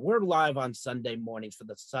Report. We're live on Sunday mornings for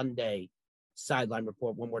the Sunday Sideline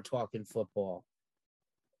Report when we're talking football.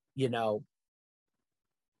 You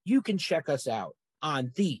can check us out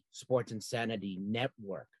on the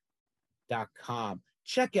sportsinsanitynetwork.com.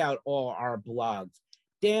 Check out all our blogs.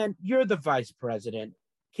 Dan, you're the vice president.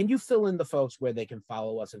 Can you fill in the folks where they can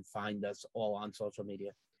follow us and find us all on social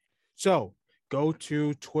media? So go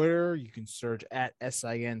to Twitter. You can search at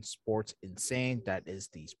SIN Sports Insane. That is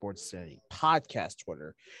the Sports Insanity Podcast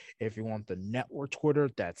Twitter. If you want the network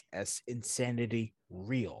Twitter, that's S Insanity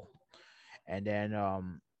Real. And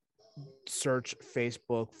then search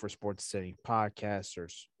Facebook for Sports City Podcast,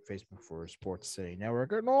 search Facebook for Sports City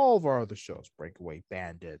Network, and all of our other shows, Breakaway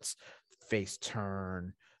Bandits, Face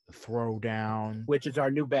Turn, Throwdown, which is our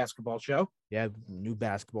new basketball show. Yeah, new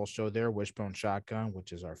basketball show there, Wishbone Shotgun,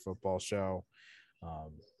 which is our football show.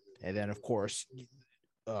 And then, of course,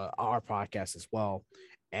 our podcast as well.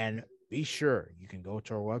 And be sure you can go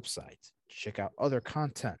to our website, check out other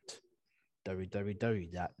content,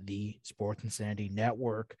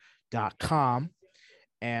 www.thesportsinsanitynetwork.com.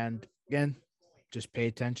 And again, just pay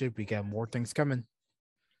attention. We got more things coming.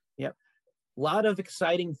 Yep. A lot of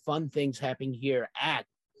exciting, fun things happening here at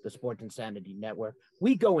the Sports Insanity Network.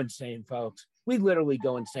 We go insane, folks. We literally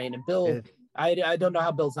go insane. And Bill, I don't know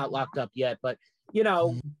how Bill's not locked up yet, but,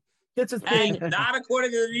 this has been... not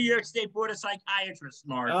according to the New York State Board of Psychiatrists,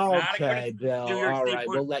 Mark. Okay, Bill. All right,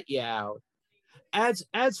 we'll let you out. As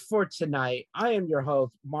for tonight, I am your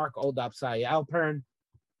host, Mark Oldopsai Alpern.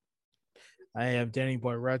 I am Danny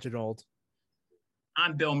Boy Reginald.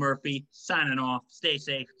 I'm Bill Murphy, signing off. Stay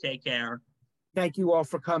safe. Take care. Thank you all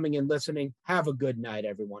for coming and listening. Have a good night,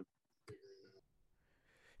 everyone.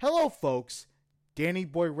 Hello, folks. Danny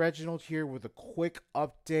Boy Reginald here with a quick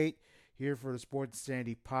update here for the Sports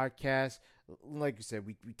Insanity Podcast. Like you said,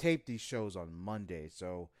 we tape these shows on Monday,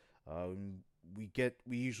 so we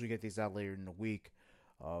usually get these out later in the week.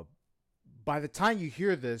 By the time you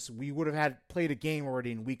hear this, we would have had played a game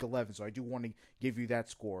already in Week 11, so I do want to give you that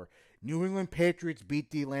score. New England Patriots beat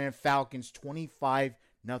the Atlanta Falcons 25-0.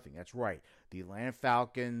 That's right. The Atlanta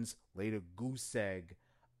Falcons laid a goose egg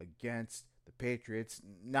against the Patriots.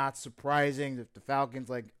 Not surprising that the Falcons,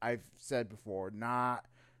 like I've said before,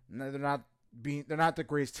 they're not the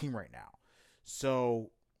greatest team right now.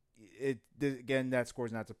 So again, that score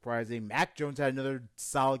is not surprising. Mac Jones had another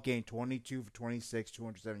solid game, 22 for 26,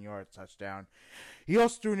 207 yards, touchdown. He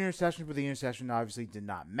also threw an interception, but the interception obviously did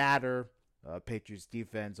not matter. Patriots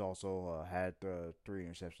defense also had 3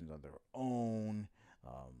 interceptions on their own,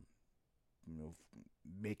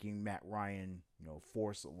 making Matt Ryan,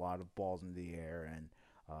 force a lot of balls in the air, and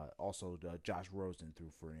also Josh Rosen threw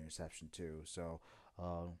for an interception too. So,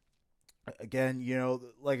 again,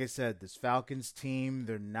 like I said, this Falcons team,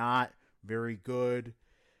 they're not very good.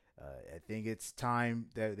 I think it's time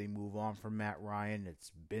that they move on from Matt Ryan.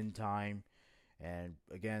 It's been time. And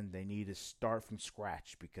again, they need to start from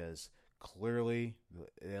scratch because clearly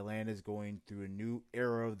Atlanta is going through a new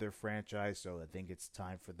era of their franchise. So I think it's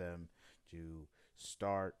time for them to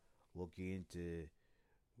start looking into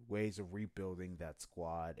ways of rebuilding that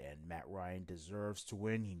squad. And Matt Ryan deserves to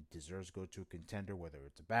win. He deserves to go to a contender, whether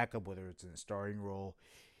it's a backup, whether it's in a starting role.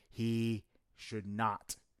 He should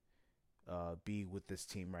not be with this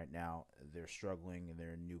team right now. They're struggling in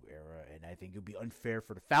their new era, and I think it would be unfair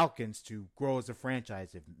for the Falcons to grow as a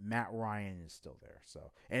franchise if Matt Ryan is still there.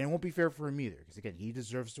 So, and it won't be fair for him either, because again, he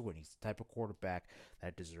deserves to win. He's the type of quarterback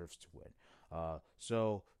that deserves to win.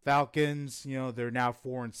 So Falcons, they're now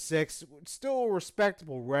 4-6, still a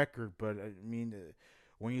respectable record, but I mean,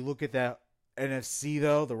 when you look at that NFC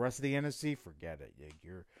though, the rest of the NFC, forget it.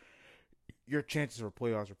 Your chances for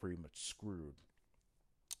playoffs are pretty much screwed.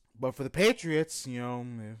 But for the Patriots,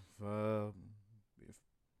 if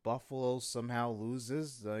Buffalo somehow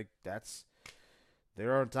loses,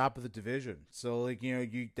 they're on top of the division. So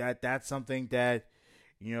that's something that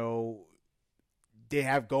they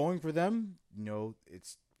have going for them.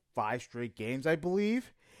 It's 5 straight games, I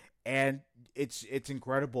believe, and it's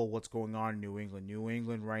incredible what's going on in New England. New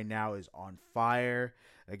England right now is on fire.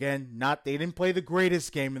 Again, they didn't play the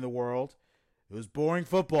greatest game in the world. It was boring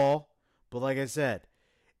football, but like I said,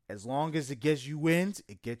 as long as it gets you wins,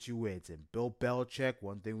 it gets you wins. And Bill Belichick,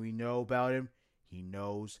 one thing we know about him, he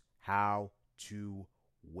knows how to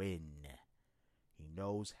win. He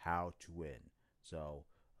knows how to win. So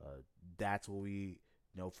that's what we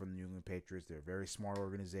know from the New England Patriots. They're a very smart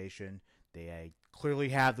organization. They clearly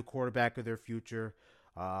have the quarterback of their future.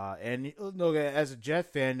 And look, as a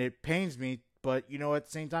Jet fan, it pains me, but at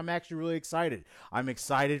the same time, I'm actually really excited. I'm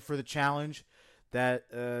excited for the challenge that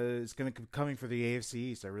is going to be coming for the AFC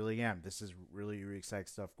East. I really am. This is really, really exciting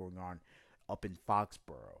stuff going on up in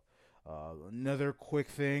Foxborough. Another quick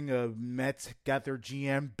thing, Mets got their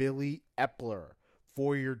GM, Billy Epler,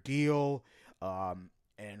 4-year deal.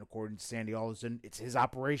 And according to Sandy Alderson, it's his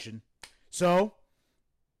operation. So,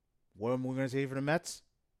 what am we going to say for the Mets?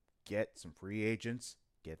 Get some free agents.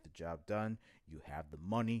 Get the job done. You have the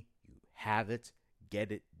money. You have it.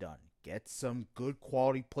 Get it done. Get some good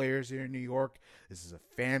quality players here in New York. This is a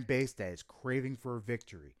fan base that is craving for a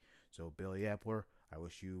victory. So, Billy Epler, I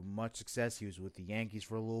wish you much success. He was with the Yankees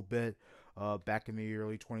for a little bit back in the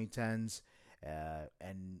early 2010s.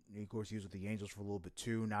 And, of course, he was with the Angels for a little bit,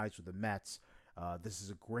 too. Now he's with the Mets. This is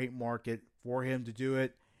a great market for him to do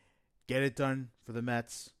it. Get it done for the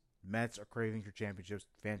Mets. Mets are craving for championships.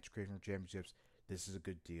 Fans are craving for championships. This is a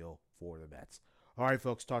good deal for the Mets. All right,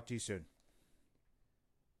 folks. Talk to you soon.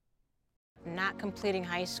 Not completing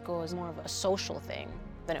high school is more of a social thing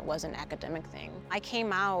than it was an academic thing. I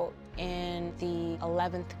came out in the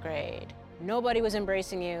 11th grade. Nobody was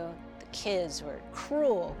embracing you. The kids were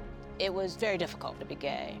cruel. It was very difficult to be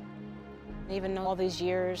gay. Even though all these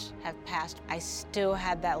years have passed, I still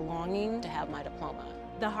had that longing to have my diploma.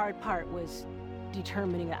 The hard part was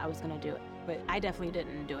determining that I was going to do it, but I definitely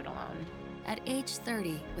didn't do it alone. At age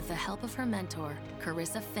 30, with the help of her mentor,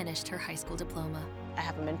 Carissa finished her high school diploma. I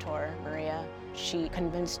have a mentor, Maria. She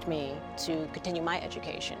convinced me to continue my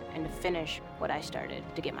education and to finish what I started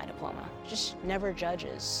to get my diploma. Just never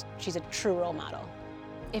judges. She's a true role model.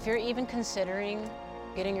 If you're even considering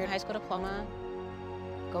getting your high school diploma,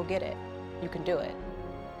 go get it. You can do it.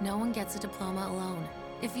 No one gets a diploma alone.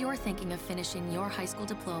 If you're thinking of finishing your high school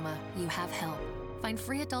diploma, you have help. Find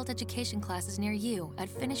free adult education classes near you at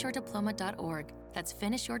finishyourdiploma.org. That's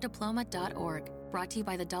finishyourdiploma.org. Brought to you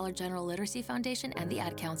by the Dollar General Literacy Foundation and the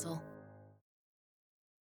Ad Council.